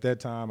at that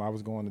time I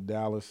was going to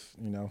Dallas,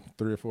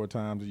 3 or 4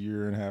 times a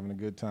year and having a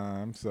good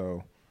time.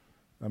 So,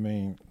 I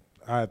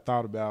had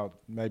thought about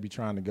maybe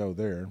trying to go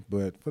there.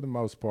 But for the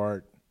most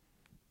part,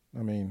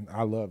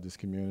 I love this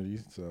community.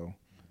 So,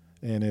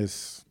 and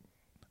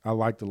I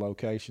like the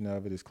location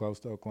of it. It's close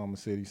to Oklahoma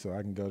City, so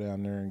I can go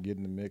down there and get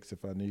in the mix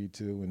if I need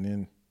to and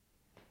then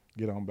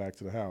get on back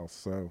to the house.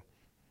 So,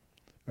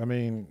 I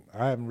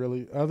haven't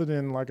really, other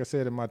than, like I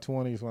said, in my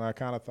 20s when I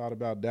kind of thought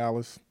about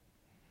Dallas,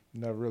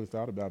 never really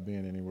thought about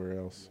being anywhere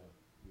else.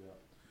 Yeah.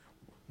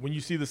 When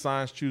you see the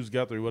signs choose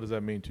Guthrie, what does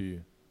that mean to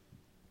you?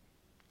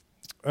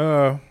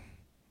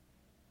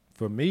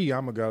 For me,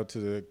 I'm going to go to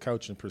the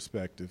coaching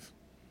perspective.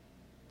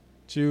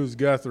 Choose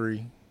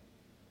Guthrie,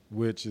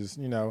 which is,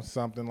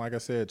 something, like I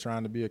said,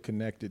 trying to be a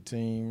connected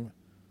team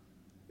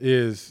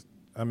is,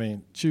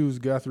 choose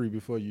Guthrie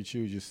before you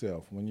choose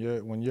yourself. When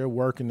you're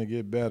working to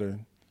get better,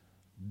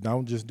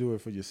 don't just do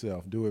it for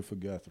yourself. Do it for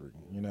Guthrie.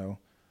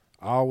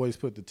 Always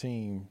put the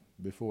team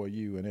before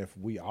you. And if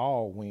we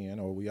all win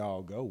or we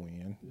all go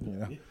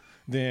win,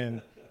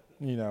 then,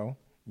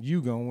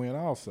 you gonna win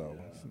also.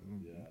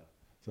 Yeah.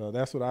 So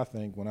that's what I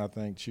think when I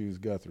think choose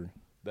Guthrie.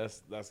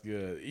 That's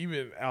good.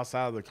 Even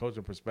outside of the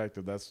coaching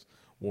perspective, that's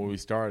when we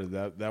started.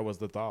 That was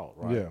the thought,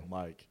 right?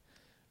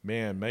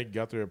 Yeah. Make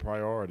Guthrie a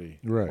priority.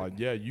 Right.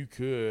 You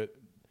could.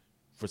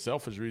 For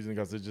selfish reasons,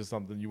 because it's just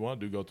something you want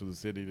to do, go to the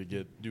city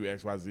to do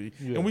X, Y, Z.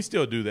 Yeah. And we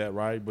still do that,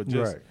 right? But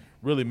just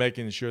really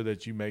making sure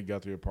that you make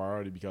Guthrie a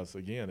priority because,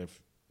 again,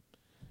 if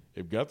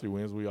Guthrie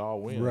wins, we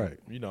all win. Right.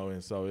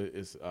 And so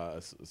it's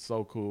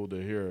so cool to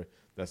hear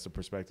that's the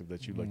perspective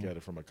that you look at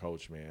it from a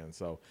coach, man.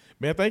 So,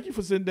 man, thank you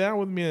for sitting down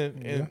with me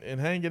and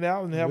hanging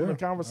out and having a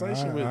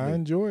conversation with me. I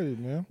enjoyed it,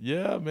 man.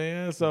 Yeah,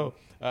 man. So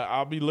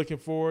I'll be looking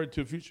forward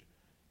to the future.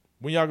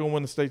 When y'all gonna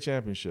win the state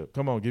championship?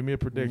 Come on, give me a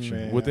prediction.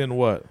 Man, within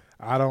what?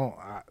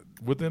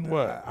 Within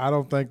what? I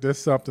don't think that's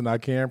something I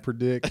can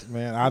predict,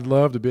 man. I'd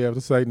love to be able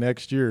to say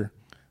next year.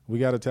 We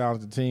got a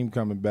talented team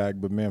coming back,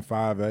 but, man,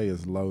 5A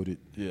is loaded.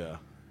 Yeah.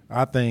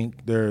 I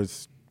think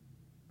there's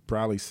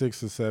probably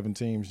 6 or 7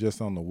 teams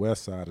just on the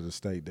west side of the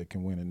state that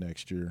can win it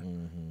next year,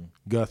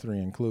 Guthrie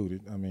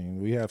included.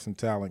 We have some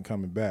talent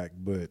coming back.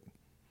 But,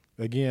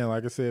 again,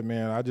 like I said,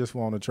 man, I just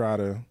want to try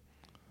to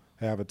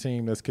have a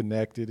team that's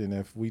connected, and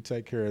if we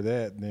take care of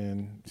that,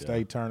 then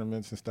state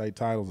tournaments and state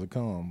titles will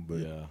come.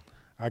 But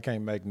I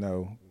can't make you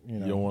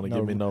don't want to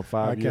give me no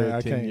 5-year,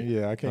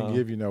 10-year? I can't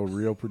give you no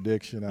real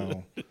prediction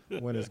on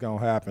when it's gonna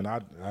happen.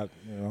 I'm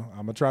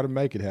gonna try to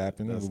make it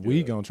happen.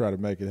 We gonna try to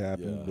make it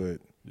happen,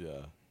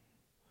 but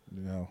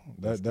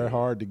they're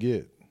hard to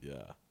get.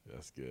 Yeah,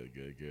 that's good.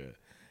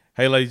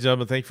 Hey, ladies and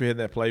gentlemen, thanks for hitting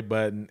that play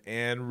button,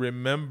 and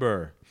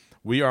remember,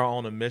 we are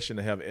on a mission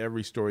to have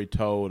every story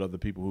told of the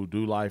people who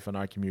do life in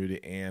our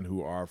community and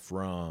who are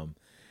from.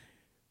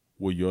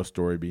 Will your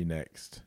story be next?